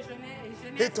livre de Genèse,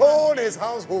 he told his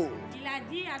household, il a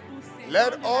dit à tous ces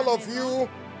let gens de all la of maison, you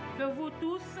que vous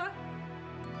tous,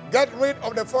 get rid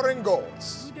of the foreign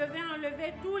gods vous devez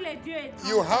enlever tous les dieux étrangers,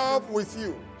 you have with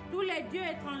you tous les dieux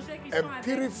étrangers qui and sont avec vous,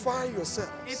 purify et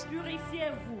yourselves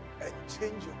purifiez-vous and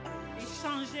change your clothes. et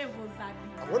changez vos habits.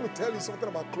 I want to tell you something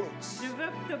about clothes. Je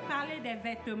veux te parler des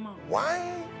vêtements.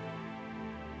 Why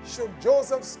should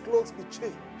Joseph's clothes be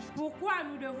changed Pourquoi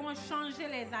nous devons changer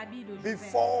les habits de Joseph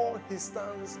before he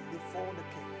stands before the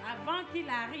king? avant qu'il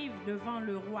arrive devant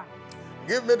le roi?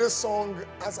 Give me this song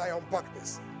as I unpack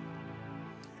this.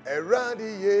 Eradies,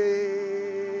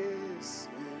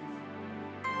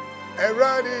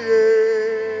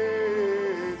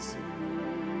 eradies,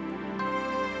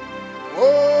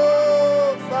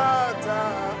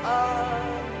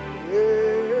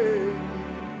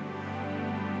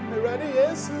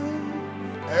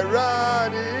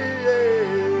 Eradi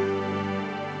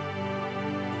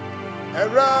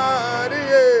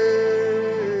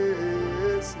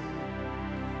Yesu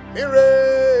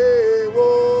Mire wo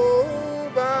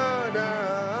bana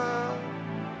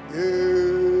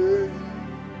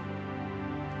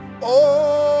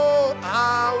Oh,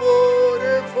 I would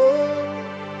have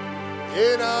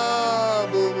in a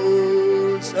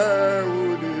bush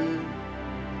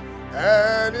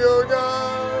and you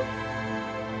done.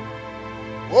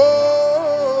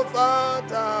 Oh,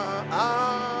 Father,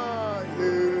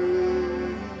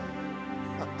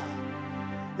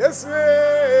 yes, I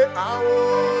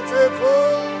would have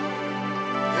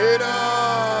in a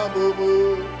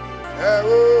bush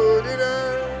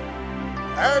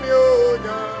and you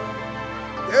done.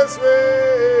 Yes,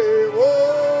 we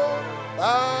will,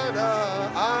 Father,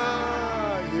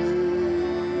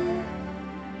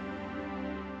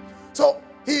 So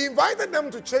he invited them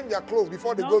to change their clothes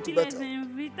before they go to Donc, il les Bethel.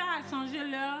 invita à changer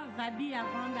leurs habits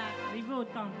avant d'arriver au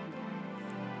temple.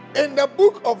 In the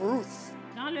book of Ruth,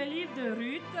 Dans le livre de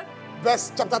Ruth,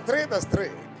 chapter 3, verse 3,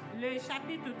 le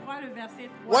chapitre 3, le verset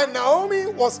 3, when Naomi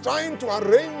was trying to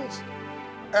arrange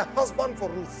a husband for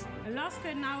Ruth, lorsque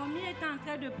Naomi était en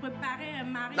train de préparer un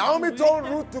mari Naomi pour told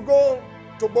Ruth to go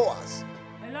to Boaz.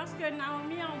 lorsque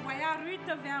Naomi envoya Ruth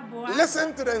vers Boaz,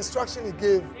 Listen to the instruction he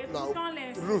gave écoutons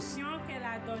now to Ruth. l'instruction qu'elle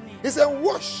a donnée. He said,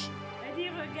 wash, Elle dit,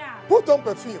 regarde, put on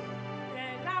perfume,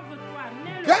 lave-toi,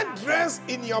 mets le get parfum dressed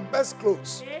in your best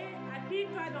clothes, et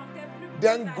habille-toi dans tes plus beaux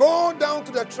then habits go down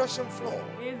to the threshing floor.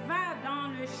 et va dans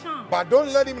le champ. But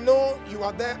don't let him know you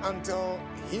are there until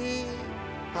he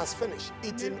has finished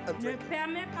eating and Ne drinking.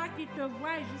 permets pas qu'il te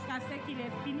voie jusqu'à ce qu'il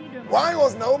ait fini de Why manger.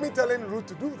 was Naomi telling Ruth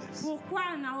to do this?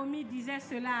 Pourquoi Naomi disait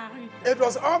cela à Ruth? It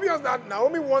was obvious that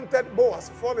Naomi wanted Boaz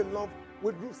to fall in love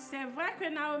with Ruth. C'est vrai que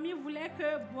Naomi voulait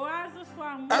que Boaz soit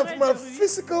And amoureux from de a Ruth.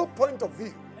 physical point of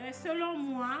view, Selon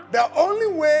moi, the only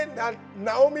way that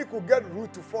Naomi could get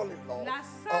Ruth to fall in love, La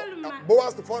seule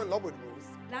Boaz to fall in love with Ruth,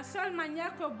 la seule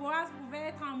manière que Boaz pouvait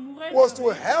être amoureux was de to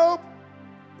Ruth, help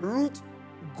Ruth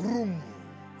groom.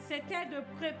 c'était de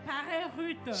préparer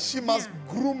Ruth. She bien. must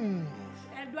groom.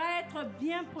 Elle doit être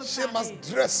bien She préparée.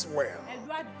 must dress well. Elle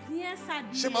doit bien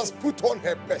s'habiller. She must put on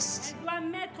her best. Elle doit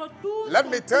mettre tout. Let son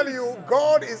me tell plus. you,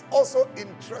 God is also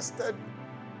interested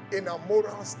in our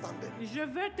moral standing. Je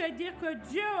veux te dire que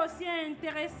Dieu aussi est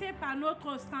intéressé par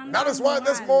notre standard That is why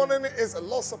this moral. morning is a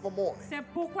Lord's Supper morning. C'est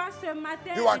pourquoi ce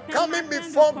matin You are est un coming matin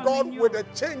before de God communion. with a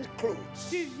changed clothes.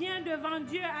 Tu viens devant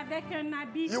Dieu avec un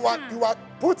habit You saint. are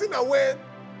putting away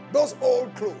those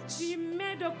old clothes. Tu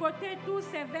mets de côté tous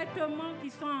ces vêtements qui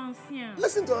sont anciens.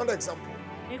 Listen to another example.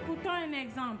 Écoutons un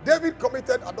exemple. David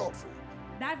committed adultery,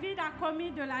 David a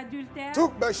commis de l'adultère.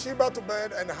 took Bathsheba to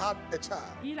bed and had a child.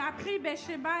 Il a pris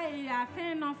Bathsheba et il a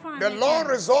fait un enfant The avec Lord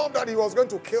elle. resolved that he was going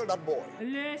to kill that boy.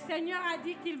 Le Seigneur a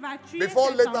dit qu'il va tuer Before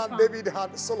cet later, enfant. David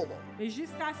had Solomon. Et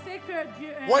jusqu'à ce que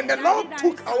Dieu, When the David Lord a eu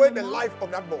took away the Salomon, life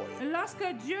of that boy, lorsque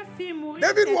Dieu fit mourir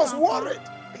David cet was enfant, worried.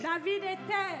 David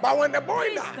était But when the boy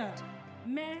triste. died,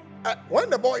 Mais when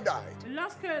the boy died,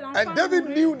 lorsque l'enfant and David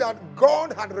mourut, knew that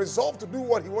God had resolved to do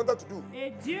what he wanted to do,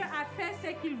 et Dieu a fait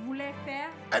ce qu'il voulait faire,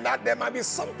 and that there might be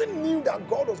something new that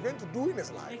God was going to do in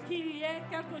his et life. qu'il y ait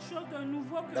quelque chose de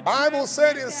nouveau que The Dieu Bible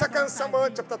said voulait in faire 2 dans sa Samuel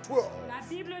vie. chapter 12 La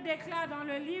Bible déclare dans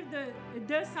le livre de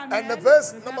 2 and Samuel, the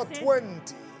verse le number verset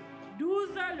 20. 12,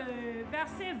 le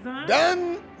verset 20.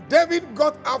 Then David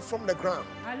got up from the ground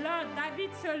Alors David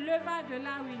se leva de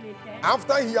là où il était,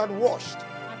 after he had washed,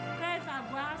 après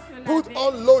avoir se put lavé,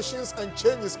 on lotions and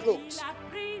changed his et il clothes. a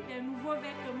pris des nouveaux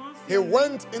vêtements He sur lui,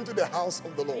 went into the house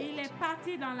of the et il Lord est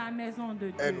parti dans la maison de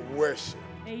Dieu, and worshipped.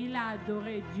 et il a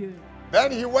adoré Dieu.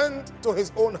 Then he went to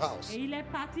his own house, Et il est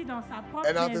parti dans sa propre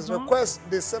and at his maison, request,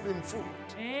 they served him food,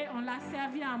 et on l'a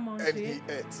servi à and manger, he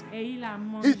ate. et il a He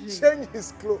mangé. changed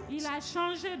his clothes Il a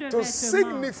changé de to vêtements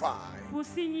signify pour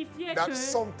signifier that que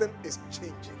something is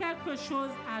changing. quelque chose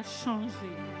a changé.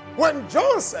 When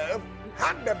Joseph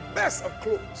had the best of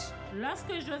clothes,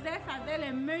 Lorsque Joseph avait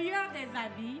le meilleur des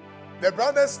habits, the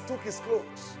brothers took his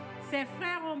clothes, ses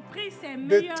frères ont pris ses They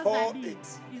meilleurs tore habits.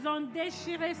 it. Ils ont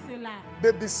déchiré cela.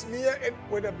 they besmeared it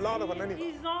with the blood of an animal.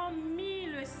 Ils ont mis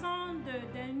le sang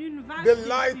d'une vache. They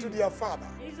lied to dessus. their father.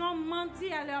 Ils ont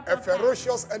menti à leur A papa.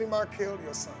 ferocious animal killed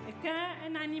your son. Et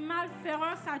qu'un animal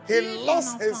féroce a He tué ton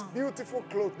lost his enfant. beautiful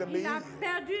clothes, the Il a meal.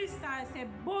 perdu ses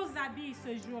beaux habits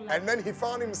ce jour-là. And then he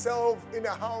found himself in the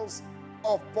house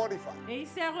of Potiphar. Et il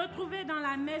s'est retrouvé dans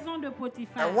la maison de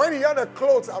Potiphar. And when he had the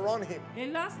clothes around him, Et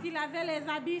lorsqu'il avait les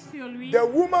habits sur lui, the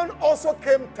woman also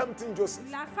came tempting Joseph.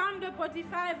 la femme de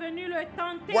Potiphar est venue le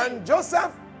tenter. When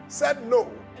Joseph said no,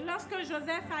 Lorsque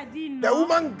Joseph a dit the non,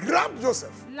 woman grabbed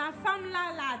Joseph. la femme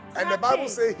là l'a And the Bible attrapé.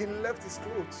 says he left his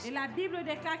clothes. Et la Bible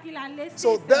déclare qu'il a laissé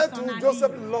So son there too, habit.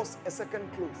 Joseph lost a second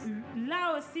clothes.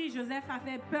 Là aussi, Joseph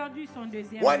avait perdu son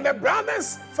deuxième When the habit.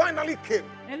 brothers finally came,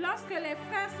 Et lorsque les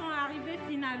frères sont arrivés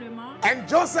finalement, and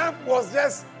Joseph was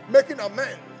just making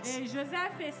amends, et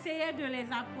Joseph essayait de les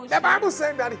approcher, the Bible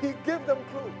said that he gave them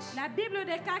clothes. la Bible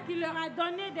déclare qu'il leur a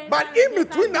donné des But in des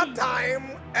between that habits.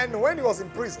 time and when he was in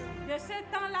prison, De ce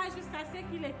temps-là jusqu'à ce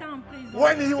qu'il était en prison.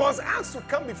 when he was asked to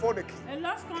come before the king, Et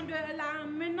lorsqu'on l'a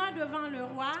amené devant le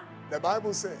roi, the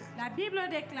Bible said la Bible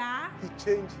déclare he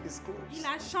changed his qu'il clothes.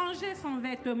 a changé son Now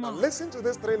vêtement. listen to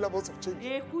these three levels of change.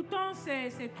 Et écoutons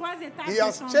ces trois étapes He de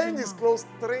has changed his changement. clothes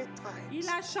 3 Il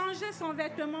times. a changé son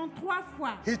vêtement 3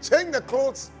 fois. He changed the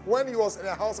clothes when he was in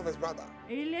the house of his brother.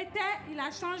 Et il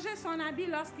a changé son habit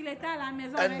lorsqu'il était à la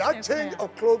maison And avec that ses change frères.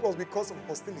 of clothes was because of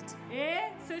hostility. Et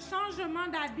ce changement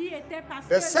d'habit était parce The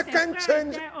que ses second frères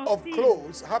change étaient of hostiles.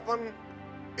 clothes happened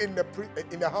in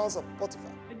the house of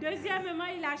Potiphar. Deuxièmement,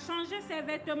 il a changé ses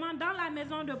vêtements dans la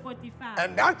maison de Potiphar.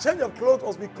 And that change of clothes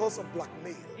was because of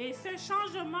blackmail. Et ce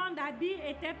changement d'habit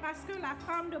était parce que la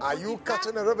femme de Are you Potiphar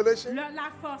catching the revelation?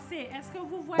 l'a forcé. Est-ce que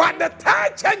vous voyez? But the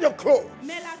third change of clothes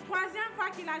Mais la troisième fois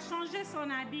qu'il a changé son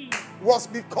habit, was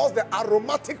because the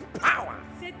aromatic power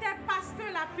c'était parce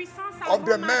que la puissance of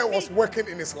the man was aromatique working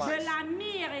in his de life. la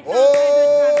myrrhe était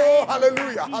Oh, en train de travailler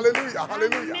hallelujah, dans sa vie. hallelujah,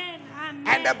 hallelujah. Amen, amen.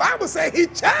 And the Bible says he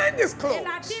changed his Et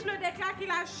la clothes. Bible déclare qu'il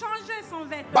a changé son But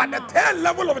vêtement. the third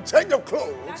level of change of Le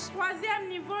clothes troisième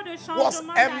niveau de was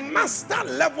changement a d'habit, master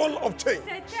level of change.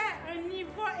 c'était un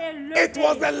niveau élevé. It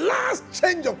was the last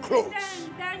change of C'était clothes.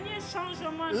 un dernier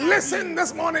changement d'habit. Listen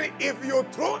this morning, if you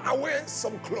throw away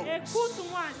some clothes,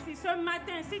 Écoute-moi, si ce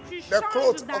matin, si tu the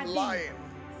clothes changes of d'habit, lying,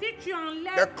 si tu the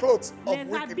enlèves clothes of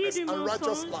les habits wickedness, du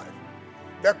unrighteous mensonge,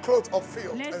 life, the clothes of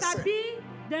filth les and sin, habits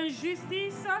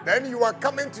d'injustice, then you are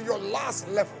coming to your last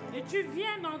level, et tu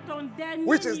viens dans ton dernier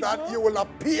which is niveau, that you will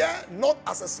appear not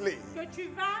as a slave, que tu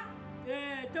vas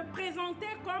te présenter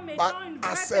comme but étant une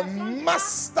vraie as a personne,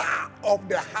 master of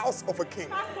the house of a king.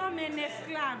 pas comme un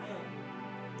esclave.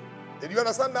 Did you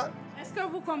understand that? Est-ce que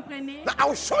vous comprenez? Now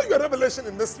I'll show you a revelation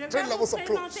in this Je three vais vous levels of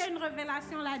clothes. présenter une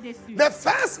révélation là-dessus. The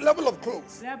first level of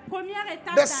clothes, La première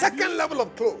étape the second d'habit, level of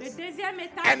la clothes, deuxième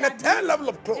étape and the d'habit, third level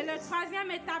of et clothes la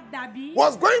troisième étape d'habit,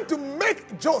 was going to make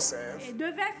Joseph et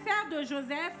devait faire de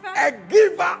Joseph a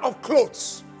giver of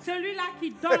clothes. celui-là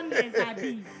qui donne les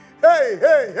habits. Hey,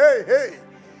 hey, hey, hey.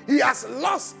 He has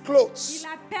lost Il clothes.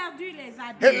 a perdu les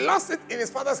He habits. lost it in his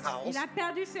father's house. Il a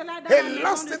perdu cela dans He la maison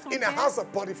lost de it son in the père. house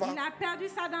of Potiphar. Il a perdu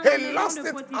ça dans He la maison lost de it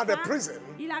at Potiphar. the prison.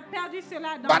 Il a perdu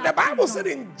cela dans But la the Bible prison. said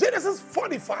in Genesis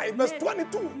 45, verse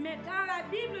 22. Mais dans la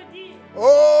Bible dit,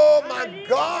 Oh Dans my le livre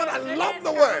God, de I love Genèse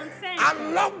the word. 45.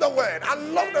 I love the word. I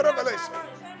love j'aime the la revelation. parole,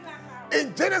 j'aime la parole.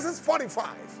 In Genesis 45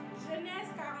 Genèse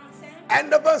 45,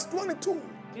 and the verse 22,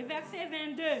 le verset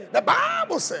 22. the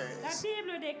Bible La says,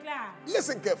 Bible déclare,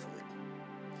 listen carefully.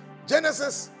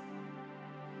 Genesis,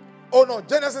 I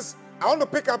want to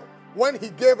pick up when he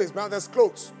gave his brothers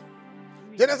clothes.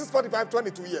 Genesis 45,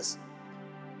 22, yes.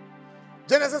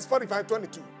 Genesis 45,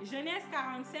 22. Genèse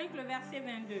 45, le verset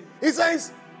 22. He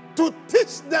says, to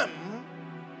teach them,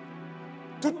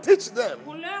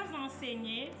 Pour leur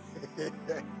enseigner,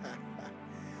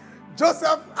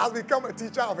 Joseph has become a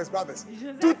teacher of his brothers.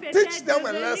 Joseph To était teach them a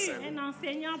devenu lesson, un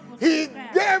enseignant pour he ses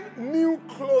frères. gave new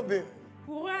clothing.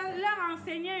 Pour leur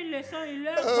enseigner une leçon, il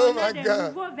leur Oh donna my des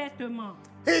God. nouveaux vêtements.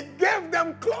 He gave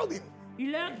them clothing.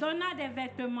 Il leur donna des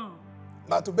vêtements.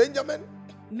 But to Benjamin,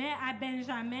 Mais à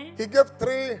Benjamin, he gave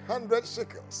 300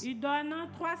 shekels il donna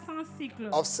 300 cycles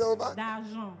of silver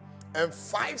d'argent and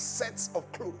 5 sets of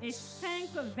et clothes. 5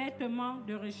 vêtements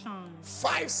de rechange.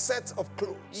 5 sets of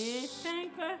clothes. Et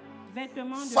 5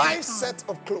 vêtements de 5 rechange. sets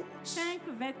of clothes. 5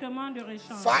 vêtements de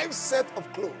rechange. 5 sets of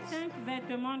clothes. 5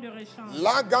 vêtements de rechange.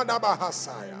 La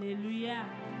Gadabahasaya. Alléluia.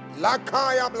 La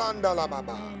Kaya Blanda la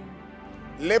Baba.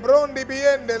 Lebron di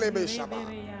Biende le Shaba.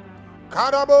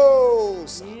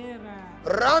 Karabos.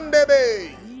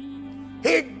 Randebe.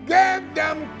 He gave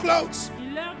them clothes.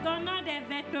 Il leur donna des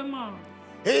vêtements.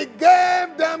 He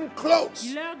gave them Il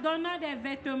clothes. leur donna des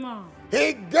vêtements.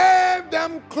 He gave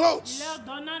them Il clothes. leur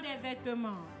donna des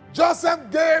vêtements. Joseph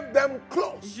gave them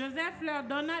clothes. Joseph leur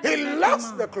donna des He vêtements.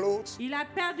 lost the clothes, Il a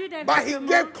perdu des but he vêtements,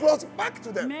 gave clothes back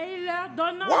to them. mais il leur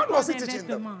donna What encore was he des teaching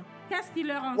them? vêtements. Qu'est-ce qu'il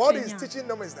leur What he's enseignait? teaching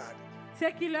them is that Ce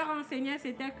qu'il leur enseignait,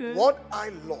 c'était que what I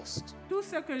lost tout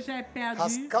ce que j'ai has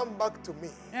perdu come back to me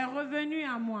est revenu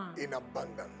à moi in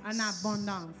abundance. en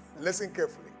abondance. Listen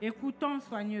carefully. Écoutons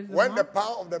soigneusement. When the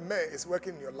power of the man is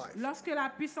working in your life, Lorsque la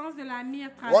puissance de la mire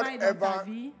travaille dans ta whatever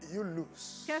vie, you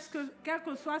lose quel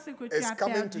que soit ce que tu is as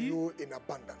coming to perdu, you in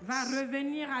abundance. va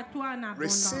revenir à toi en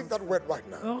Receive abondance. that word right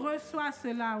now. Reçois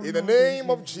cela au In the nom de name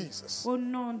of Jésus. Jesus. Au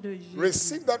nom de Jésus.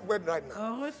 Receive that word right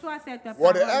now. Reçois cette parole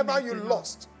Whatever you maintenant.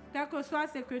 lost Quel que soit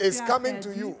ce que is tu as coming to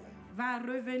perdu, you va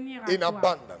revenir à in toi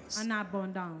abundance. en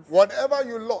abondance. Whatever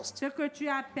you lost Ce que tu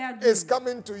as perdu, is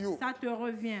coming to you ça te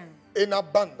revient in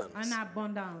abundance. en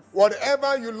abondance.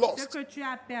 Whatever you Ce lost que tu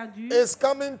as perdu is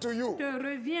coming to you te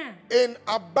revient in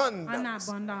en abundance.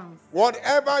 abondance.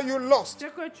 Whatever you lost Ce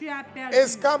que tu as perdu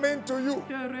is coming to you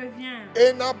te revient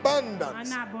in en abundance.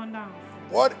 abondance.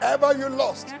 Whatever you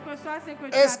lost Quel que soit ce que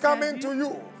tu is as coming perdu, to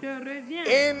you te revient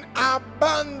in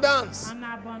abundance. en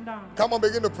abondance. Come on,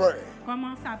 begin to pray.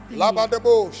 Commence à prier.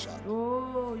 Labadebosha.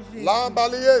 Oh Jésus.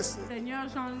 Lambaliese. Seigneur,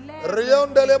 j'enlève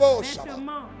Riondelebosha. ces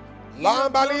vêtements.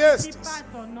 Lambaliestis. Pas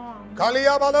ton nom.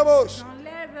 Kaliabalebosha.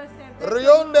 J'enlève ces vêtements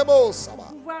Riondebosaba. pour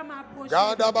pouvoir m'approcher.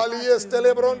 Gadabalies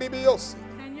telebrondibios.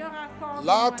 Seigneur, accorde-moi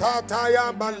La la tataya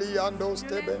grâce. baliandos Je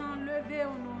tebe. les enlever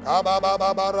au nom de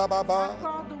Kabababarababa. Jésus.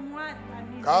 Accorde-moi ta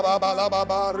miséricorde.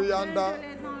 Kababalababa rianda. Je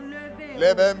les enlever.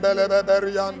 Lebembelebebe Seigneur,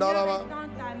 riandalaba. étends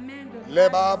ta main de grâce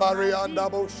Lebaba sur ma vie.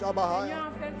 riandabo shabahaya. Seigneur,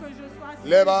 afin que je sois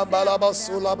Lebabalaba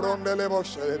sincère envers sula toi.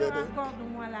 brondeleboshe. Seigneur,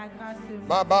 accorde-moi la grâce de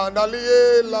moi.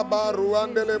 Mabandalie la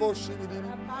baruandeleboshe.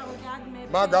 Papa, regarde mes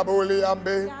peines, Magabuli ambe.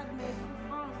 regarde mes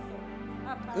souffrances.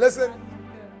 Papa, Listen. regarde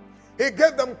mon cœur. He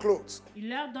gave them clothes. Il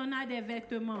leur donna des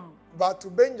vêtements, But to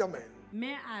Benjamin,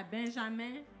 mais à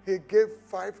Benjamin, he gave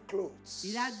 5 clothes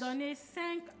il a donné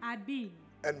 5 habits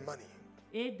and money.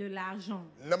 et de l'argent.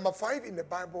 Number 5 in the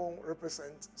Bible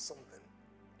represents something.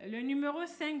 Le numéro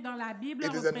 5 dans la Bible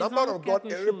It is a number représente of God. quelque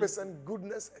It chose. represents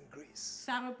goodness and grace.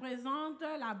 Ça représente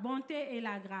la bonté et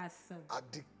la grâce. I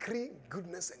decree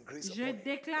goodness and grace Je upon you.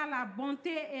 déclare la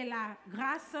bonté et la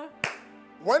grâce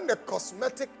When the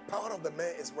cosmetic power of the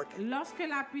man is working, lorsque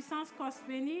la puissance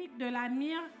cosmétique de la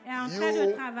myrrhe est en train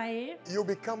de travailler. you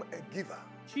become a giver,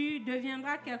 Tu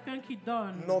deviendras quelqu'un qui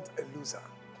donne, not a loser.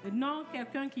 non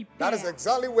quelqu'un qui That is perd.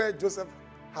 exactly where Joseph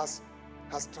has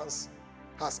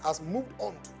moved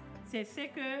on to. C'est ce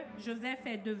que Joseph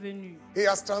est devenu. He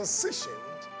has transitioned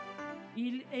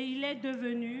Il est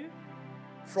devenu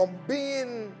from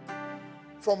being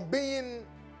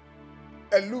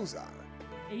a loser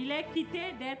il est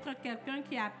quitté d'être quelqu'un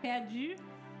qui a perdu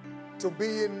to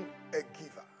being a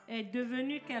giver. et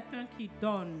devenu quelqu'un qui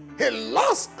donne. He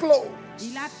lost clothes,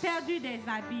 Il a perdu des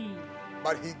habits,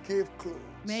 but he gave clothes.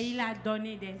 mais il a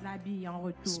donné des habits en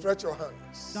retour. Stretch your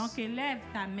hands. Donc élève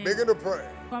ta main, Begin to pray.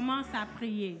 commence à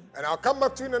prier. And I'll come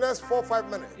back to you in the next 4 or 5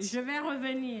 minutes. Je vais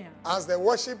revenir As the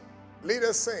worship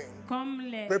leaders sing, comme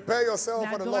prepare yourself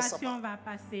for the Lord's l'adoration Supper. va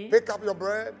passer. Pick up your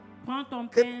bread, Prends ton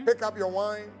pain, pick up your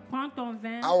wine. prends ton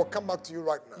vin. I will come back to you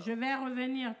right now. Je vais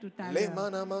revenir tout à l'heure.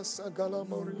 Lemanama Au nom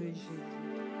sagalamori. de Jésus.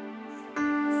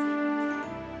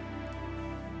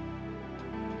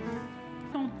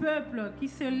 Ton peuple qui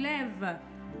se lève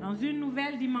dans une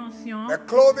nouvelle dimension, The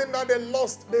clothing that they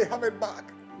lost, they have it back.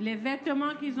 les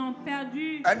vêtements qu'ils ont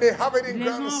perdus, And they have it in les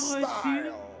grand ont reçus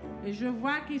style. et je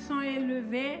vois qu'ils sont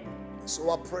élevés. So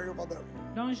I pray over them.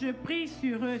 Donc je prie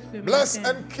sur eux ce Bless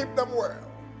matin. and keep them well.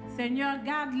 Seigneur,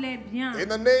 garde-les bien. In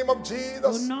the name of Au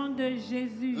Jesus. nom de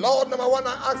Jésus. Lord, number 1,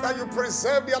 I ask that you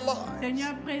preserve their lives.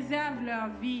 Seigneur, préserve leur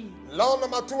vie. Lord,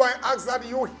 number 2, I ask that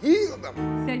you heal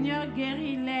them. Seigneur,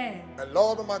 guéris-les. And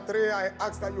Lord, number 3, I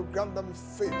ask that you grant them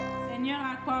favor. Seigneur,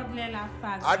 accorde-les la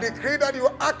I faveur. decree that you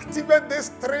activate these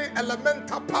 3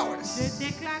 elemental Je powers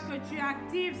déclare que tu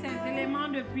actives ces éléments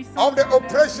de puissance of the dans leur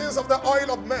operations of the oil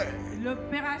of man vie.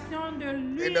 L'opération de in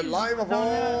l'huile the life of dans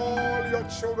leur vie. all your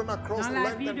children across Dans the la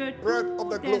length vie de and breadth of tous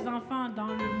the tes globe. enfants dans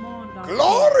le monde entier.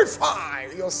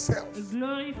 Glorify yourself.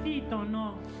 Glorifie ton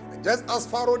nom. And just as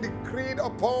Pharaoh decreed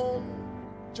upon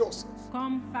Joseph,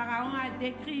 Comme Pharaon a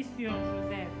décrit sur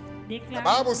Joseph. the Déclaré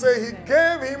Bible sur says he Joseph.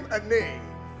 gave him a name.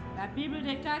 La Bible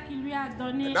déclare qu'il lui a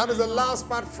donné And that is un the nom. last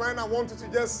part, friend. I want you to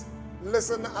just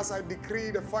listen as I decree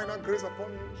the final grace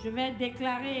upon you. Je vais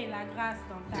déclarer la grâce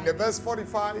dans ta In the vie. verse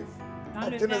 45 Dans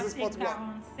of le Genesis verset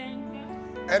 41.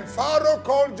 45. And Pharaoh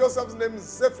called Joseph's name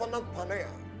Zephanath Paneah.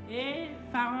 Et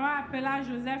Pharaon appela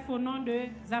Joseph au nom de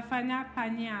Zaphania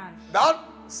Paneah. That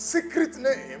secret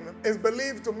name is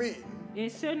believed to mean Et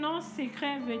ce nom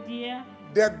secret veut dire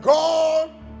the God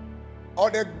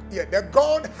the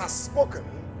God has spoken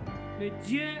le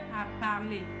Dieu a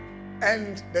parlé.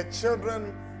 and the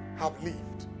children have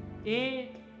lived. Et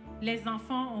Les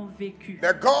enfants ont vécu.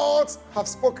 The gods have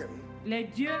spoken, Les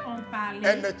dieux ont parlé.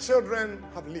 and the children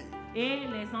have lived. Et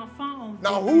les enfants ont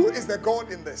Now, vécu. who is the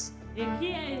God in this? Et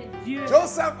qui est Dieu?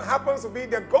 Joseph happens to be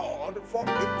the God for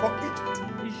Egypt.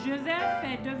 Joseph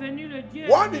est devenu le Dieu.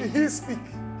 What did he speak?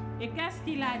 Et qu'est-ce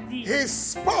qu'il a dit? He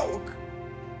spoke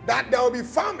that there will be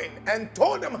famine and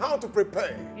told them how to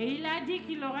prepare. Et il a dit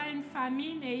qu'il aura une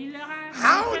famine et il leur a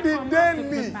How montré did comment they se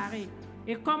live? préparer.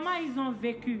 Et comment ils ont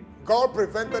vécu. God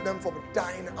prevented them from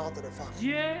dying out of the famine.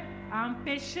 Dieu a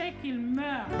empêché qu'ils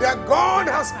meurent. Their God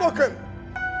has spoken,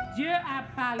 Dieu a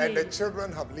and parlé. the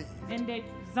children have lived. Et des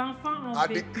enfants ont I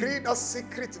vécu. decree that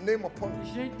secret name upon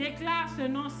you. Je déclare ce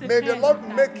nom May secret the Lord dans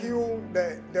ta make vie. you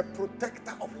the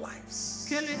protector of lives.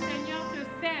 Que le Seigneur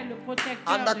te fait le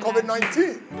protecteur Under de la vie.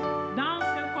 COVID-19, Dans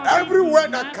ce every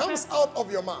word that COVID-19, comes out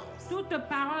of your mouth, toute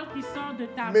parole qui sort de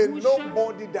ta may bouche,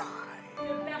 nobody die. que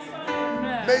personne ne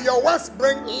meure. May your words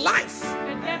bring life.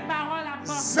 Que tes paroles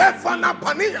apportent Zephana la vie.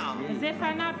 Pania,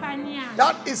 Zephana Pania,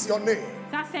 that is your name.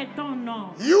 ça c'est ton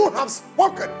nom. You have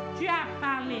spoken, Tu as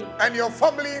parlé and your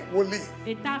family will live.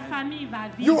 et ta famille va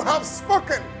vivre. You have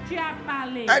spoken, Tu as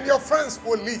parlé and your friends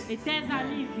will live. et tes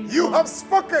amis vivent. You have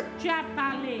spoken, Tu as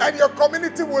parlé and your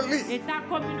community will live. et ta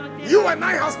communauté You va and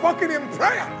I vivre. have spoken in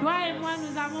prayer, Toi et moi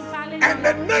nous avons parlé and dans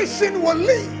the la nation prière. will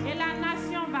live. Et la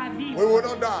nation va We vivre. will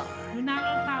not die. Nous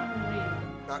n'allons pas mourir.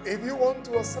 Now, if you want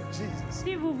to accept Jesus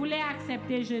Si vous voulez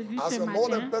accepter Jésus as ce your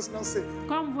Lord and matin personal Savior,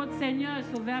 comme votre Seigneur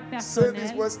et Sauveur say these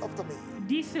personnel, words after me.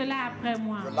 dis cela après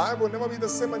moi. Your life will never be the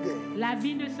same again. La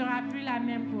vie ne sera plus la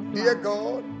même pour Dear toi.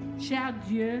 God, Cher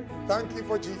Dieu, thank you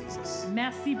for Jesus.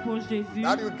 merci pour Jésus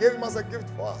That you gave him as a gift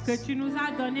for que us. tu nous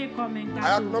as donné comme un I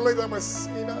cadeau. acknowledge I'm a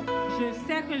sinner. Je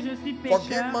sais que je suis Forgive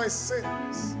pécheur. my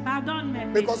sins Pardonne mes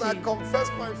because I péchés confess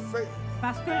my faith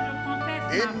parce que je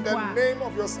confesse in ma the foi name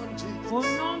of your Son au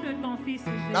Jesus. nom de ton Fils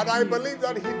That I Jésus. believe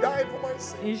that he died for my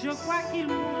Et sins. je crois qu'il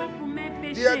mourut pour mes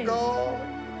Dear péchés. God,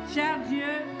 Cher Dieu,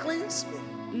 cleanse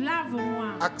me,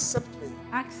 lave-moi, accept me,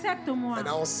 accepte-moi and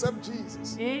I'll accept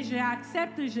Jesus et je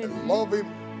accepte Jésus and love him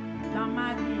dans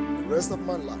ma vie the rest of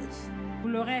my life. pour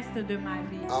le reste de ma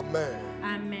vie. Amen.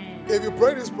 Amen. If you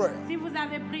pray this prayer, Si vous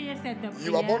avez prié cette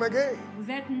you are born prière, again, vous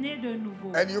êtes né de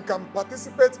nouveau and you can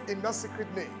participate in that secret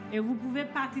name. et vous pouvez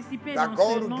participer That dans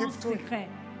God ce will nom give to you. secret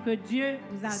que Dieu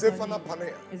vous a Zephana donné.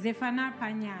 Panea. Zephana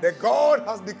Panias. The God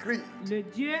has decreed, Le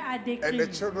Dieu a and décrit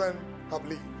the children have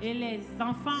lived. et les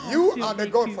enfants You ont are the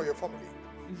God survécu. for your family.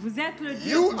 Vous êtes le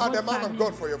Dieu You pour are the votre man of famille.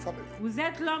 God for your family. Vous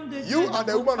êtes l'homme de Dieu You dans are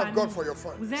the votre woman of famille. God for your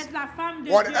friends. Vous êtes la femme de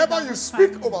Dieu Whatever dans you votre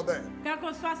speak famille. over them Quel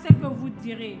que soit ce que vous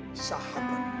direz, shall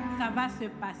happen. ça va se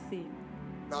passer.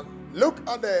 Now look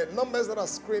at the numbers that are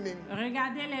screening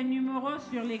Regardez les numéros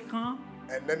sur l'écran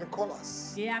and then call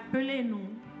us. et appelez-nous.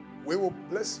 We will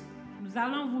bless you. Nous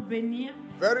allons vous bénir.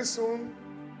 Very soon,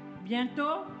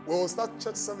 Bientôt, we will start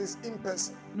church service in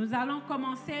person. nous allons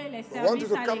commencer les We want you services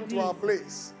to à come to our l'église.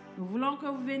 place Nous voulons que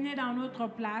vous veniez dans notre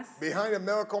place, behind the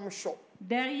Malcolm shop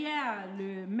derrière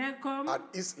le Malcolm at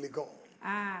East Legon.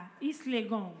 à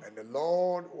Islegon. And the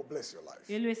Lord will bless your life.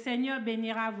 Et le Seigneur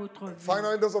bénira votre vie.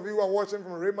 Finally, those of you who are watching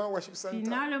from Rhema Worship Center,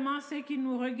 Finalement, ceux qui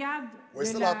nous regardent We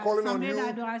de still are calling on l'Assemblée you.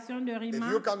 d'adoration de if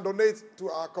Rima, you can donate to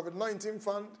our COVID-19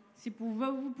 fund, si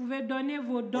vous pouvez donner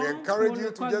vos dons we pour encourage le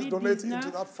you to just donate into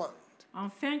COVID-19, that fund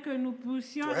afin que nous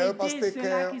puissions to help us aider take ceux-là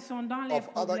care qui sont dans les of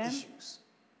other problèmes issues.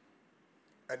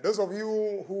 And those of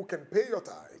you who can pay your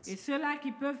et tithes, ceux-là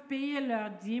qui peuvent payer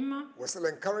leurs dîmes. we still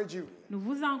encourage you Nous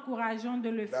vous encourageons de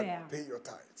le faire. that pay your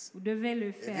tithes. Vous devez le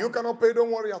If you faire. cannot pay, don't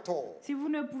worry at all. Si vous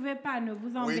ne pouvez pas, ne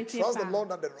vous We embêtez trust the pas. Lord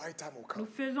that the right time will Nous come.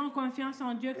 faisons confiance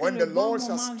en Dieu que When le the bon Lord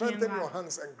shall moment strengthen your viendra.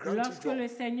 hands and grant Lorsque you le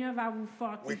joy. Seigneur va vous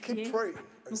We keep fortifier, praying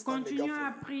and nous stand in the continuons gap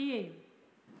à for you. prier.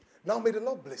 Now may the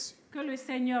Lord bless you. Que le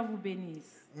Seigneur vous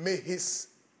bénisse. May his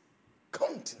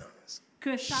countenance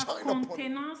Que sa shine upon you.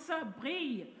 contenance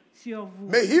brille sur vous.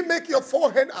 May he make your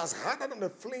forehead as harder than a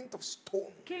flint of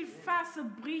stone. Qu'il fasse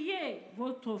briller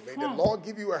votre May the front. Lord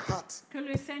give you a heart Que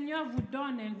le Seigneur vous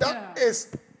donne un that cœur. is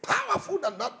powerful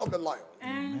than that of the lion.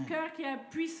 Un cœur qui est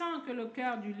puissant que le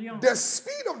cœur du lion. The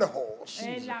speed of the horse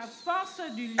Et la force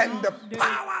du lion, and the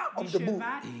power du of the bull.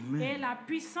 cheval, et la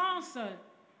puissance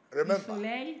du Remember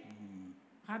soleil.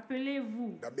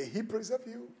 Rappelez-vous that may he preserve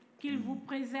you, qu'il vous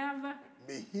préserve,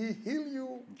 may he heal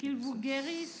you, qu'il vous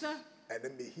guérisse and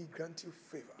then may he grant you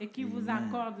favor. et qu'il vous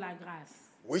accorde la grâce.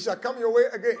 We shall come your way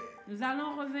again Nous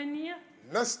allons revenir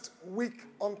next week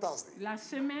on Thursday, la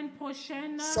semaine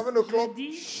prochaine, 7 o'clock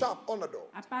jeudi, sharp on the door.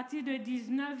 à partir de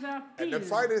 19h And then pile.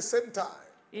 Friday, same time,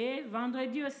 Et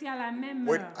vendredi aussi à la même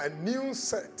with heure, a new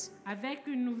set avec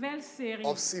une nouvelle série.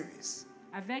 of series.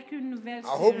 Avec une nouvelle I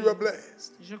hope you are série.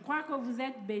 blessed. Je crois que vous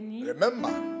êtes bénis. Remember,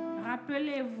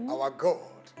 Rappelez-vous our God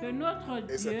que notre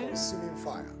is a Dieu consuming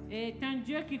fire. est un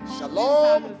Dieu qui consume Shalom.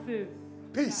 par le feu.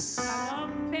 Peace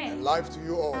Shalom, paix, and life to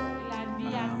you all. et la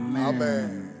vie à tous. Amen.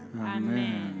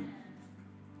 Amen.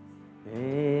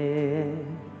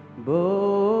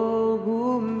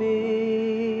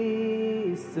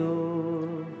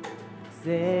 Bogumiso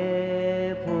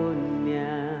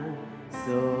sepunya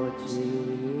sochi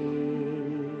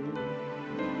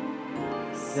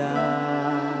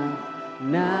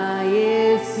sana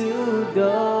Yesu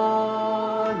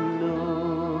dono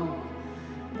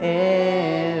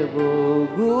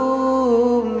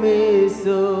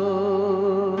bogumiso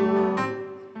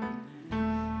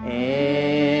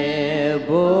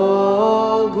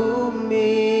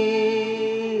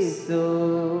bogumiso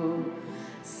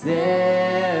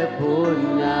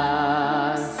sepuna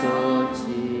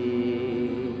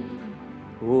sochi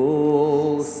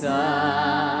osa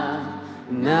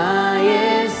na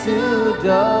Yesu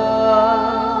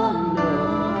dono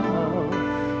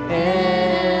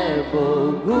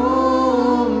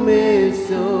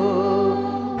bogumiso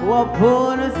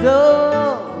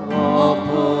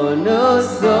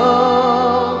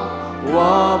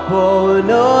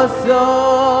waponaso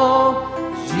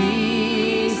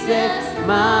Jesus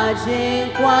marching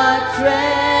quatre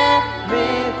me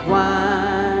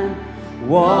quan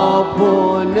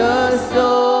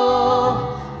waponaso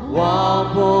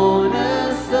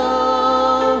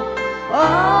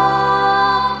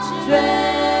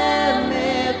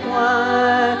me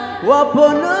quan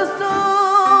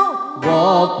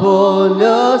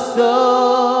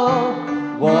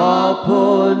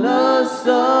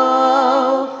waponaso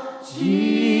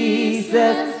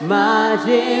Jesus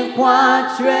marching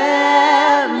quatre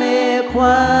me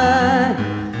quan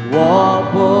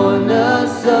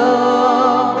waponaso